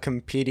think a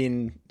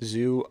competing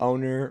zoo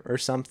owner or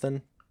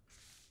something.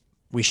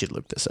 We should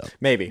look this up.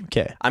 Maybe.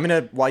 Okay. I'm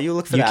going to, while you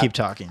look for You that. keep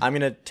talking. I'm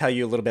going to tell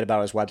you a little bit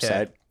about his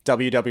website.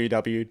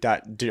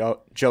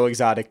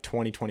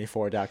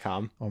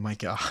 www.joeexotic2024.com. Oh my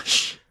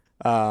gosh.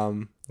 Let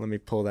me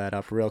pull that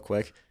up real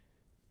quick.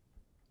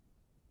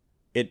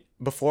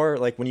 Before,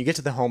 like, when you get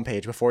to the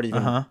homepage, before it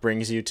even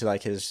brings you to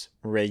like his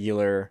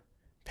regular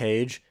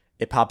page,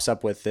 it pops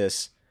up with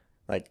this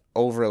like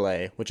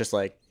overlay, which is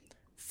like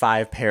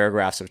 5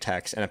 paragraphs of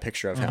text and a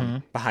picture of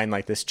him behind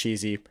like this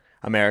cheesy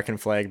American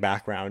flag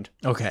background.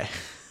 Okay.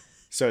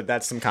 So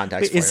that's some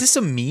context. Wait, is this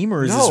a meme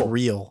or is this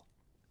real?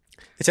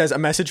 It says, a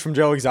message from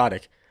Joe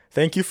Exotic.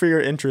 Thank you for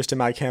your interest in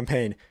my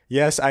campaign.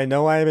 Yes, I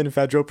know I am in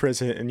federal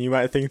prison and you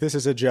might think this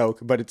is a joke,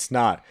 but it's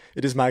not.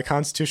 It is my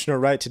constitutional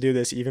right to do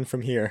this even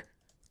from here.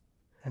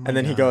 And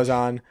then he goes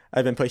on,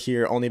 I've been put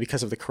here only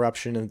because of the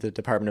corruption of the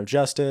Department of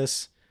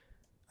Justice,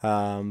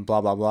 blah,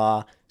 blah,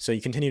 blah. So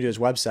you continue to his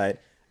website,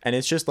 and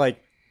it's just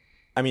like,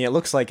 I mean, it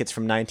looks like it's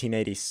from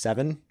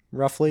 1987,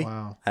 roughly.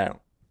 Wow.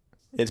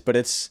 But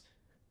it's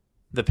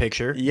the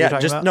picture? Yeah,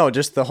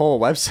 just the whole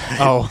website.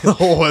 Oh, the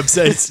whole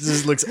website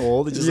just looks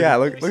old. It just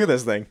look at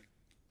this thing.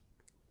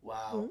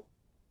 Wow.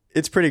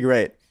 It's pretty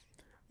great.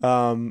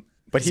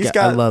 But he's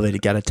got I love it. He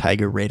got a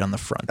tiger right on the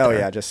front. Oh there.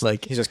 yeah, just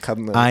like he's just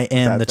cuddling. I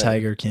am the thing.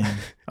 Tiger King.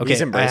 Okay,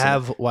 I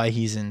have why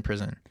he's in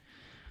prison.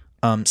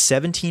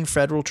 17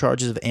 federal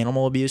charges of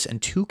animal abuse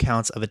and 2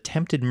 counts of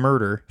attempted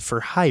murder for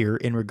hire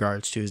in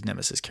regards to his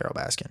nemesis Carol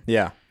Baskin.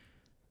 Yeah.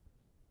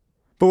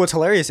 But what's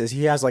hilarious is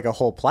he has like a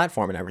whole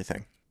platform and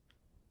everything.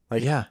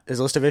 Like, Yeah. his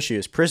list of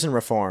issues: prison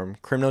reform,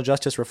 criminal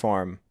justice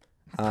reform,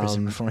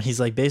 Prison reform. He's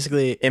like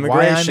basically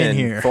immigration, why I'm in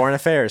here. foreign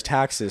affairs,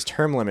 taxes,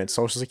 term limits,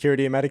 Social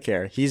Security and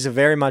Medicare. He's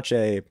very much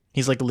a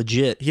He's like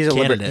legit. he's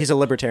a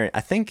libertarian.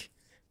 I think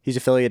he's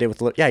affiliated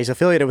with he's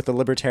affiliated with the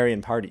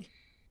Libertarian Party.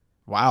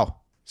 Wow.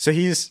 So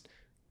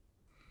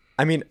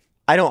I mean,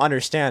 I don't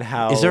understand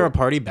how. Is there a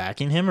party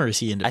backing him, or is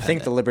he independent? I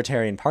think the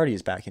Libertarian Party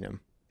is backing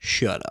him.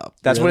 Shut up.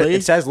 That's really? what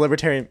it says.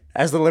 Libertarian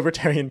as the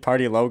Libertarian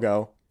Party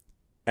logo,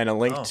 and a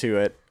link to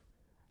it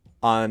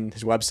on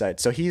his website.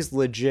 So he's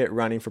legit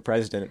running for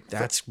president.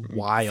 That's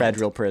wild.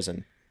 Federal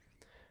prison.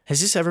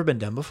 Has this ever been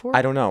done before?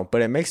 I don't know,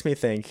 but it makes me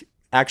think.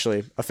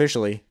 Actually,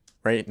 officially,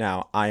 right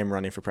now, I am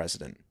running for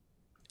president.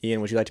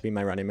 Ian, would you like to be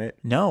my running mate?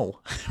 No.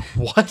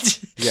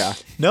 What? Yeah.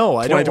 No,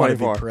 I don't want to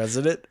be 2024.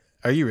 president.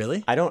 Are you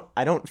really? I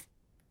don't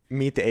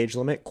meet the age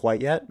limit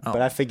quite yet,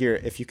 but I figure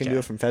if you can do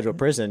it from federal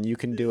prison, you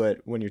can do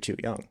it when you're too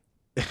young.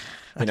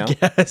 You know?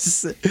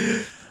 Yes.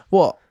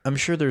 Well, I'm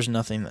sure there's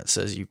nothing that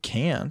says you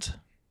can't.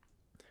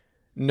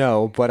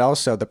 No, but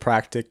also the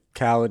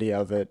practicality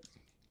of it.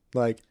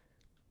 Like,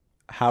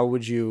 how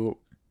would you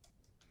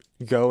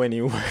go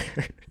anywhere?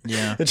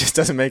 Yeah. It just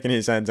doesn't make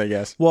any sense, I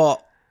guess.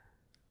 Well,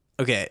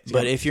 okay,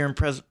 but if you're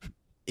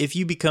if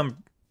you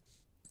become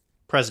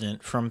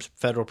president from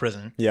federal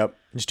prison, Yep.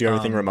 Just do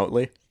everything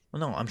remotely.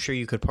 well, no, I'm sure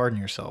you could pardon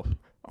yourself.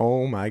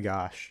 Oh my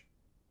gosh.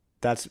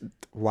 That's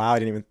wow, I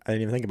didn't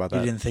even think about that.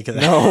 You didn't think of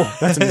that? No,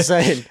 that's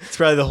insane. It's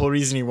probably the whole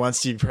reason he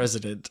wants to be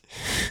president.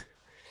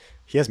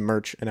 He has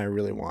merch and I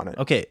really want it.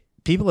 Okay,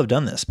 people have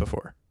done this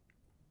before,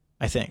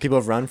 I think. People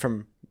have run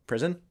from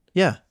prison?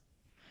 Yeah.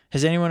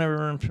 Has anyone ever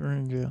run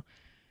from jail?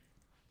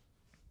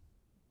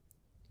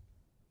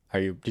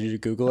 Did you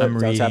Google it? I'm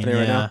Is that what's reading, happening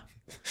right yeah. now?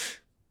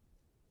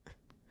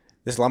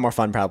 This is a lot more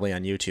fun probably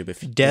on YouTube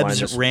if you wanna Debs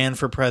just- ran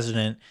for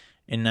president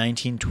in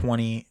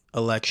 1920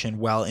 election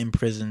while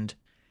imprisoned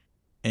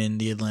in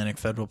the Atlantic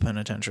Federal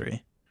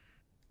Penitentiary.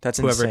 That's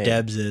Whoever insane.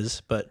 Debs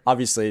is, but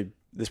Obviously,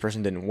 this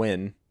person didn't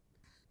win.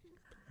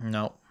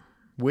 no.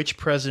 Which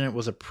president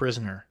was a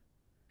prisoner?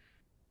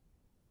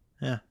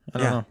 Yeah, I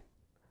don't know.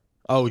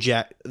 Oh,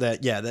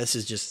 this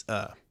is just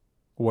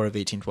War of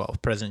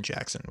 1812. President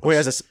Jackson. Well, he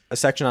has a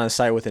section on his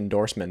site with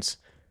endorsements,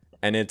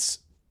 and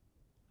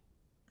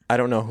I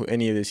don't know who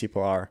any of these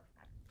people are,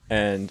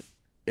 and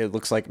it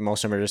looks like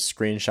most of them are just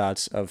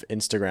screenshots of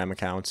Instagram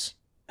accounts.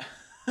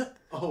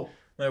 Oh,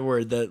 my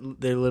word, that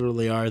they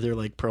literally are. They're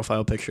like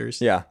profile pictures.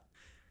 Yeah,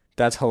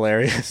 that's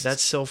hilarious.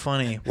 That's so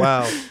funny.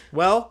 Wow.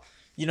 Well,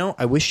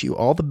 I wish you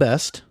all the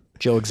best,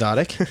 Joe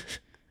Exotic.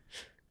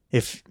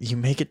 If you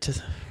make it to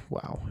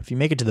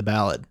the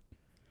ballot,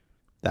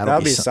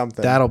 that'll be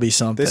something. That'll be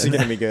something. This is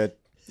gonna be good.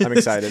 I'm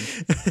excited.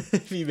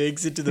 If he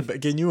makes it to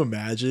can you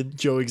imagine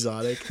Joe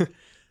Exotic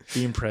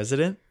being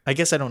president? I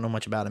guess I don't know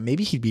much about him.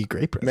 Maybe he'd be a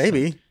great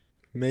president.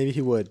 Maybe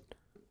he would.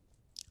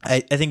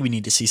 I think we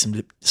need to see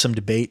some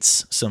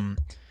debates, some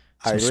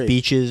I agree.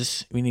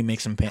 speeches. We need to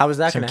make some How is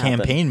that going to happen?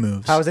 Campaign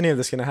moves. How is any of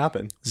this going to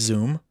happen?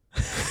 Zoom.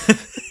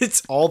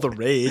 It's all the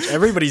rage.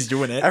 Everybody's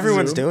doing it.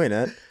 Everyone's doing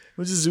it.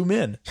 We'll just zoom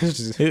in.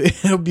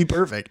 It'll be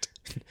perfect.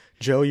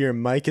 Joe, your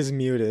mic is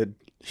muted.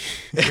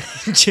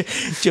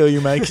 Joe,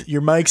 your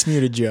mic's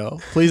muted, Joe.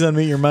 Please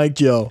unmute your mic,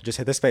 Joe. Just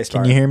hit the space Can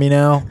bar. you hear me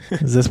now?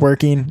 Is this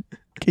working?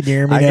 Can you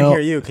hear me I now? can hear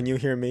you. Can you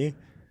hear me?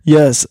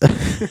 Yes.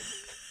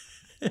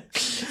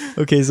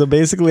 Okay, so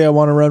basically I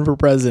want to run for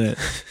president.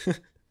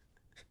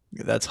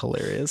 That's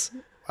hilarious.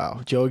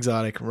 Wow. Joe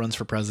Exotic runs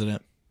for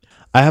president.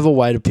 I have a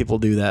why do people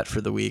do that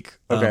for the week.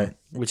 Okay.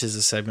 Which is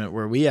a segment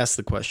where we ask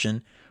the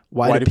question,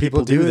 why do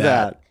people do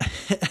that?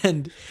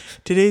 And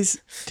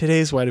today's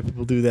why do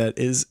people do that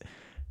is,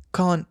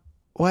 Colin,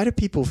 why do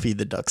people feed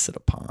the ducks at a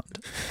pond?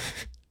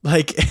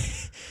 Like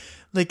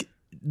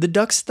the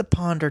ducks at the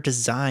pond are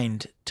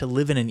designed to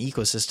live in an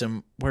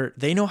ecosystem where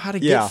they know how to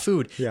get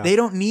food. Yeah. They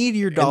don't need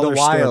your dollar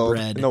store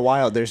bread. In the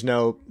wild, there's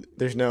no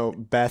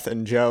Beth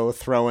and Joe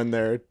throwing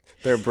their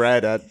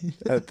bread at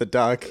the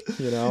duck,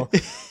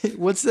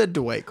 What's that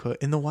Dwight quote?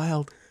 In the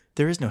wild,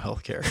 there is no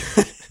healthcare.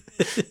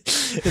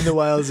 In the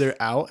wild, they're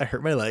out. I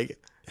hurt my leg.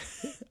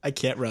 I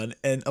can't run,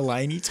 and a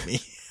lion eats me.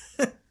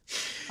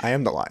 I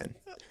am the lion.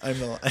 I'm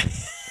the lion.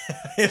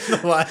 I am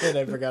the lion.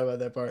 I forgot about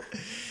that part.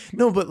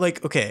 No, but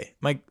okay,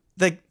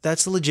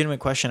 that's a legitimate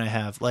question I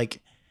have.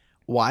 Like,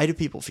 why do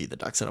people feed the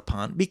ducks at a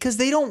pond? Because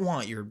they don't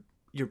want your.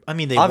 I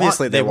mean, they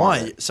obviously want, they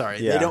want. it. Sorry,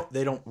 yeah.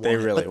 they don't. Want they it,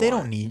 really, but they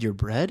don't need your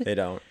bread. They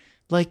don't.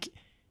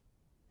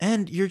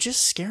 And you're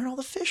just scaring all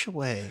the fish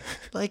away.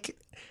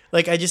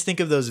 Like I just think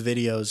of those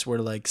videos where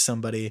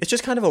somebody. It's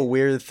just kind of a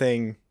weird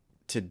thing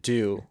to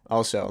do.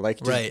 Also,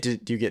 right? Do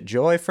you get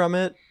joy from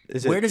it?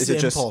 Where does the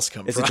impulse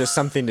come from? Is it just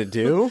something to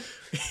do?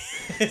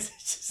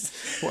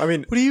 Well, I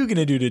mean, what are you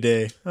gonna do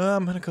today?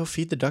 I'm gonna go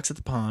feed the ducks at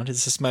the pond.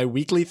 It's just my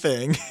weekly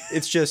thing.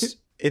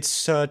 It's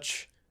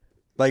such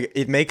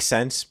it makes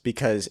sense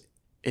because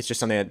it's just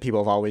something that people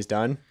have always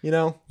done,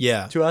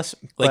 Yeah. to us.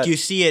 Like you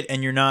see it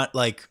and you're not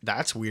like,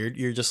 that's weird.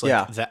 You're just like,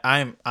 yeah. that.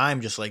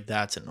 I'm just like,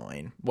 that's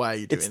annoying. Why are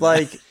you doing that? It's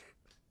like,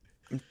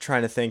 I'm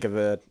trying to think of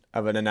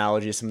an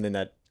analogy, something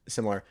that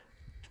similar.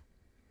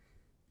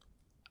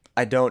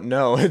 I don't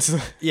know. It's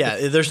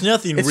there's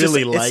nothing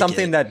really like it. It's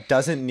something that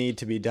doesn't need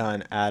to be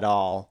done at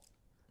all,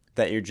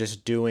 that you're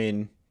just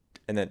doing,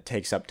 and that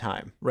takes up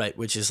time. Right,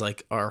 which is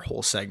like our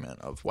whole segment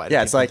of why do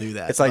people do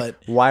that. It's like,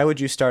 why would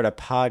you start a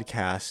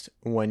podcast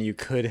when you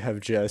could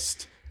have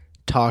just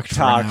talked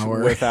for an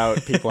hour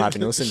without people having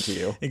to listen to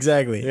you?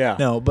 Exactly. Yeah.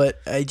 No, but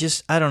I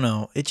don't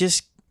know. It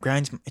just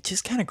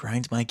kind of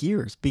grinds my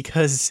gears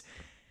because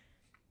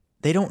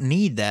they don't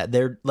need that.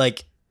 They're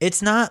like,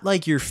 it's not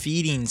like you're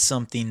feeding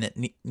something that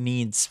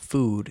needs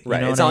food. Right.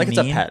 You know it's not like it's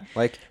a pet.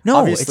 Like, no,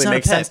 obviously it's it not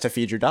makes a pet. sense to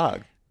feed your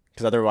dog,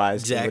 because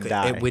otherwise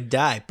it would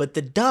die. But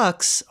the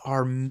ducks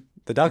are...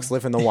 The ducks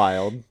live in the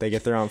wild. They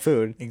get their own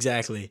food.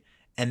 Exactly.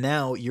 And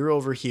now you're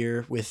over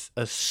here with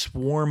a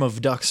swarm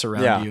of ducks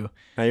around you.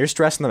 Now you're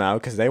stressing them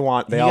out because they all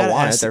want it.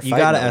 They're fighting. You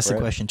got to ask the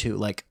question too,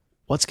 like,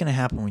 what's going to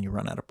happen when you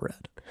run out of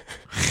bread?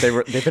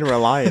 They've been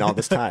relying all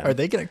this time. Are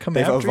they going to come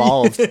They've after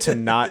evolved you? to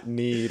not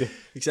need...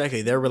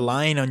 Exactly. They're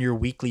relying on your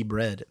weekly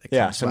bread.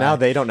 So now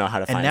they don't know how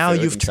to find food. And now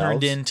you've themselves.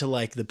 turned into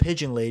like the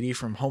pigeon lady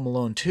from Home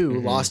Alone 2,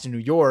 Lost in New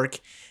York,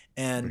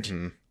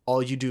 and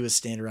all you do is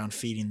stand around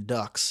feeding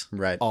ducks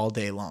all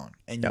day long.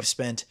 And you've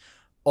spent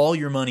all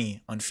your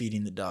money on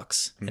feeding the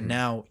ducks, and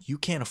now you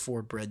can't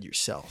afford bread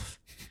yourself.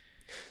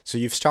 So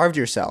you've starved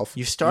yourself.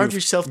 You've starved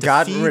yourself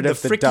to feed the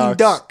freaking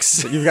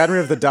ducks. You've gotten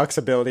rid of the duck's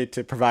ability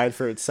to provide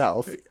for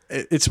itself.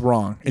 It's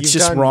wrong. It's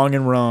just wrong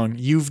and wrong.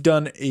 You've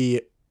done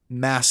a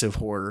massive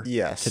hoarder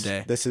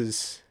today.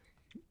 It's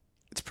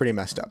pretty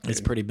messed up. Dude.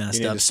 It's pretty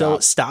messed up. So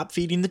stop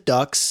feeding the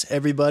ducks,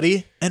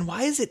 everybody. And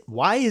why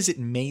is it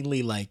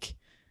mainly like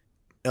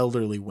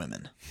elderly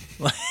women?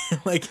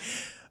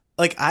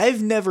 like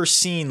I've never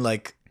seen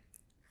like,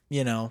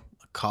 you know,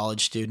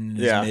 college student in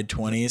his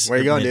mid-20s. Where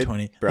you going, dude?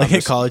 Bro, like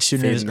a college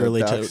student in his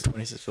early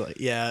 20s. It's like,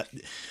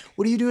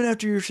 what are you doing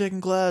after your second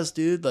class,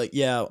 dude? Like,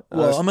 I'm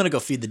going to go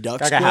feed the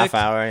ducks got quick. a half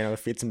hour,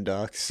 feed some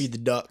ducks. Feed the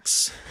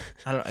ducks.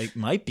 It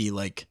might be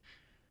like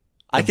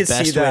I could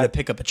best see that way to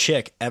pick up a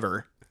chick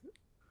ever.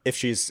 If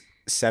she's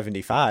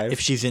 75. If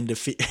she's into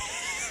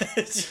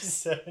she's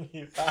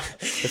 75.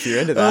 If you're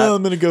into that. Oh,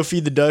 I'm going to go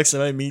feed the ducks. I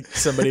might meet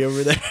somebody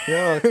over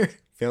there.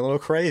 Feeling a little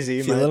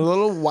crazy. Feeling a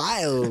little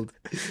wild.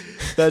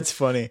 That's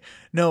funny.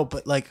 No,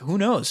 but like, who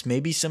knows?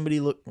 Maybe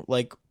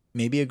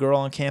maybe a girl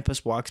on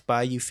campus walks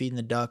by you feeding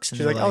the ducks, and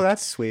she's like, "Oh,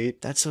 that's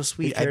sweet. That's so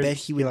sweet. I bet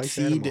he would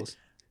feed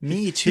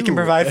me too." He can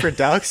provide for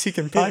ducks. He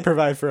can probably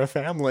provide for a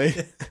family.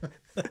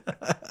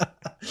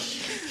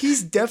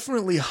 He's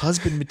definitely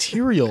husband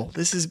material.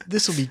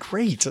 This will be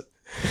great.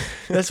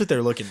 That's what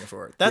they're looking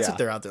for. That's what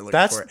they're out there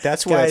looking for.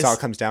 That's what it all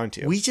comes down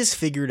to. We just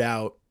figured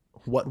out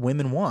what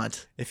women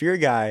want. If you're a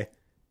guy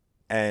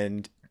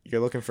and you're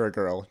looking for a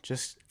girl,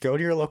 just go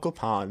to your local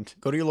pond.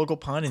 Go to your local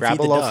pond and grab feed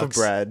the a loaf ducks.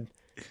 of bread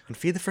and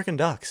feed the freaking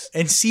ducks.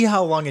 And see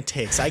how long it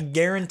takes. I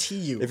guarantee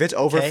you. If it's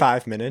over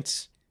 5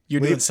 minutes, you're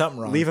doing something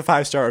wrong. Leave a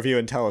 5-star review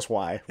and tell us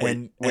why.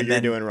 What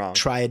you're doing wrong.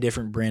 Try a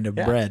different brand of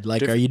bread.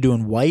 Like, are you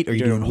doing white? Or are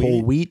you doing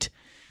whole wheat?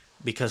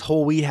 Because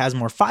whole wheat has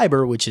more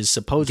fiber, which is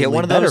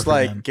supposedly better for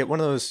them. Get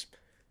one of those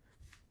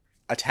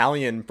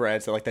Italian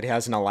breads that he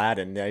has in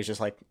Aladdin. Yeah, he's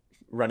just like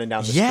running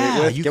down the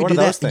street with. You get could one do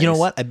of those that. things. You know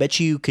what? I bet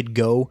you could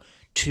go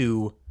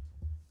to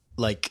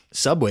like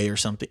Subway or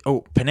something.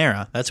 Oh,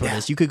 Panera. That's what it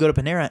is. You could go to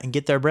Panera and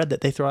get their bread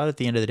that they throw out at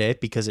the end of the day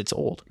because it's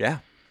old. Yeah.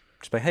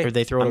 Just like, hey, or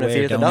they throw it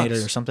away or donate it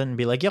or something and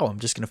be like, yo, I'm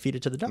just going to feed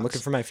it to the ducks. I'm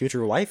looking for my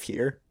future wife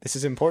here. This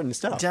is important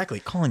stuff.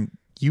 Exactly. Colin,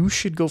 you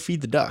should go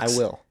feed the ducks.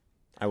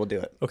 I will do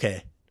it.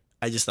 Okay.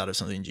 I just thought of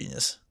something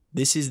genius.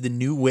 This is the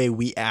new way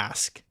we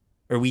ask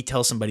or we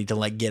tell somebody to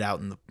like get out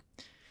in the...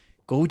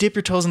 Go dip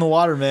your toes in the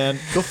water, man.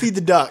 Go feed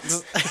the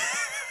ducks.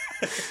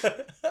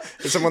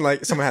 If someone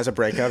has a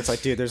breakup, it's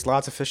like, dude, there's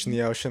lots of fish in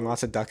the ocean,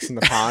 lots of ducks in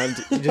the pond.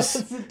 You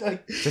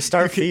just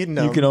start feeding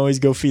them. You can always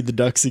go feed the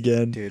ducks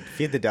again. Dude,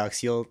 feed the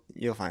ducks. You'll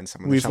find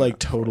someone. We've like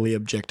totally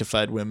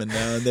objectified women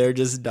now, and they're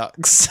just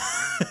ducks.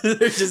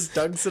 They're just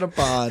ducks in a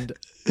pond.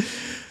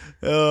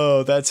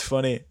 Oh, that's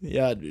funny.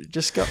 Yeah,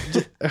 just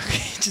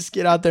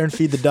get out there and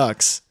feed the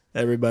ducks,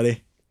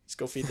 everybody. Just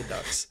go feed the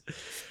ducks.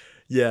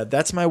 Yeah,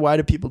 that's my why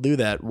do people do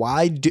that?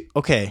 Well,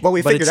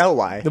 we figured out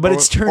why. But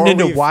it's turned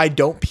into why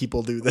don't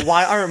people do that?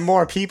 Why aren't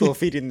more people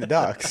feeding the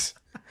ducks?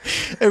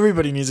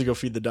 Everybody needs to go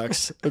feed the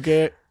ducks.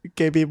 Okay,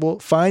 people,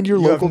 find your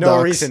local ducks. You have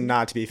no reason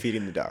not to be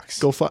feeding the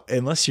ducks.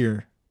 Unless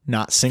you're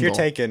not single. If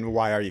you're taken,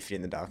 why are you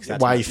feeding the ducks?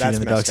 Why are you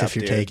feeding the ducks if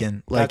you're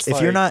taken? Like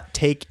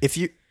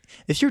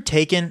if you're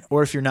taken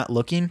or if you're not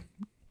looking,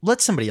 let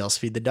somebody else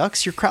feed the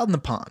ducks. You're crowding the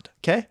pond.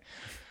 Okay,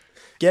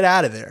 get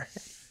out of there.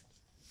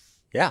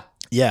 Yeah.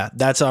 Yeah,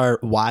 that's our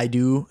why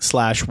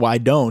do/why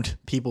don't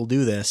people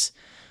do this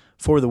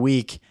for the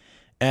week.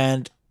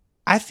 And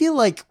I feel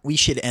like we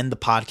should end the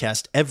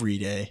podcast every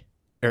day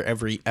or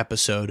every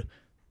episode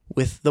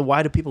with the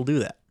why do people do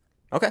that.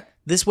 Okay.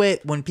 This way,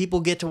 when people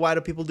get to why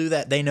do people do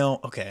that, they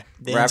know, okay,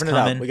 we're wrapping it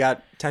up. We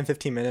got 10,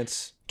 15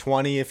 minutes,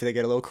 20 if they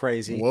get a little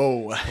crazy.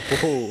 Whoa.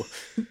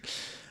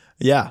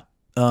 Yeah.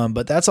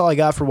 But that's all I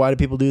got for why do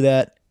people do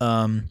that.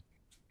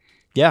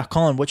 Yeah,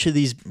 Colin, what should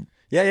these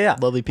Yeah.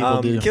 Lovely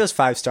people do. Give us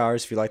 5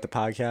 stars if you like the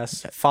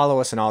podcast. Follow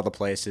us in all the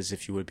places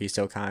if you would be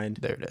so kind.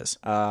 There it is.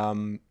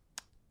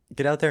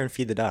 Get out there and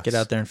feed the ducks. Get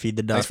out there and feed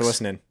the ducks. Thanks for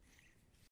listening.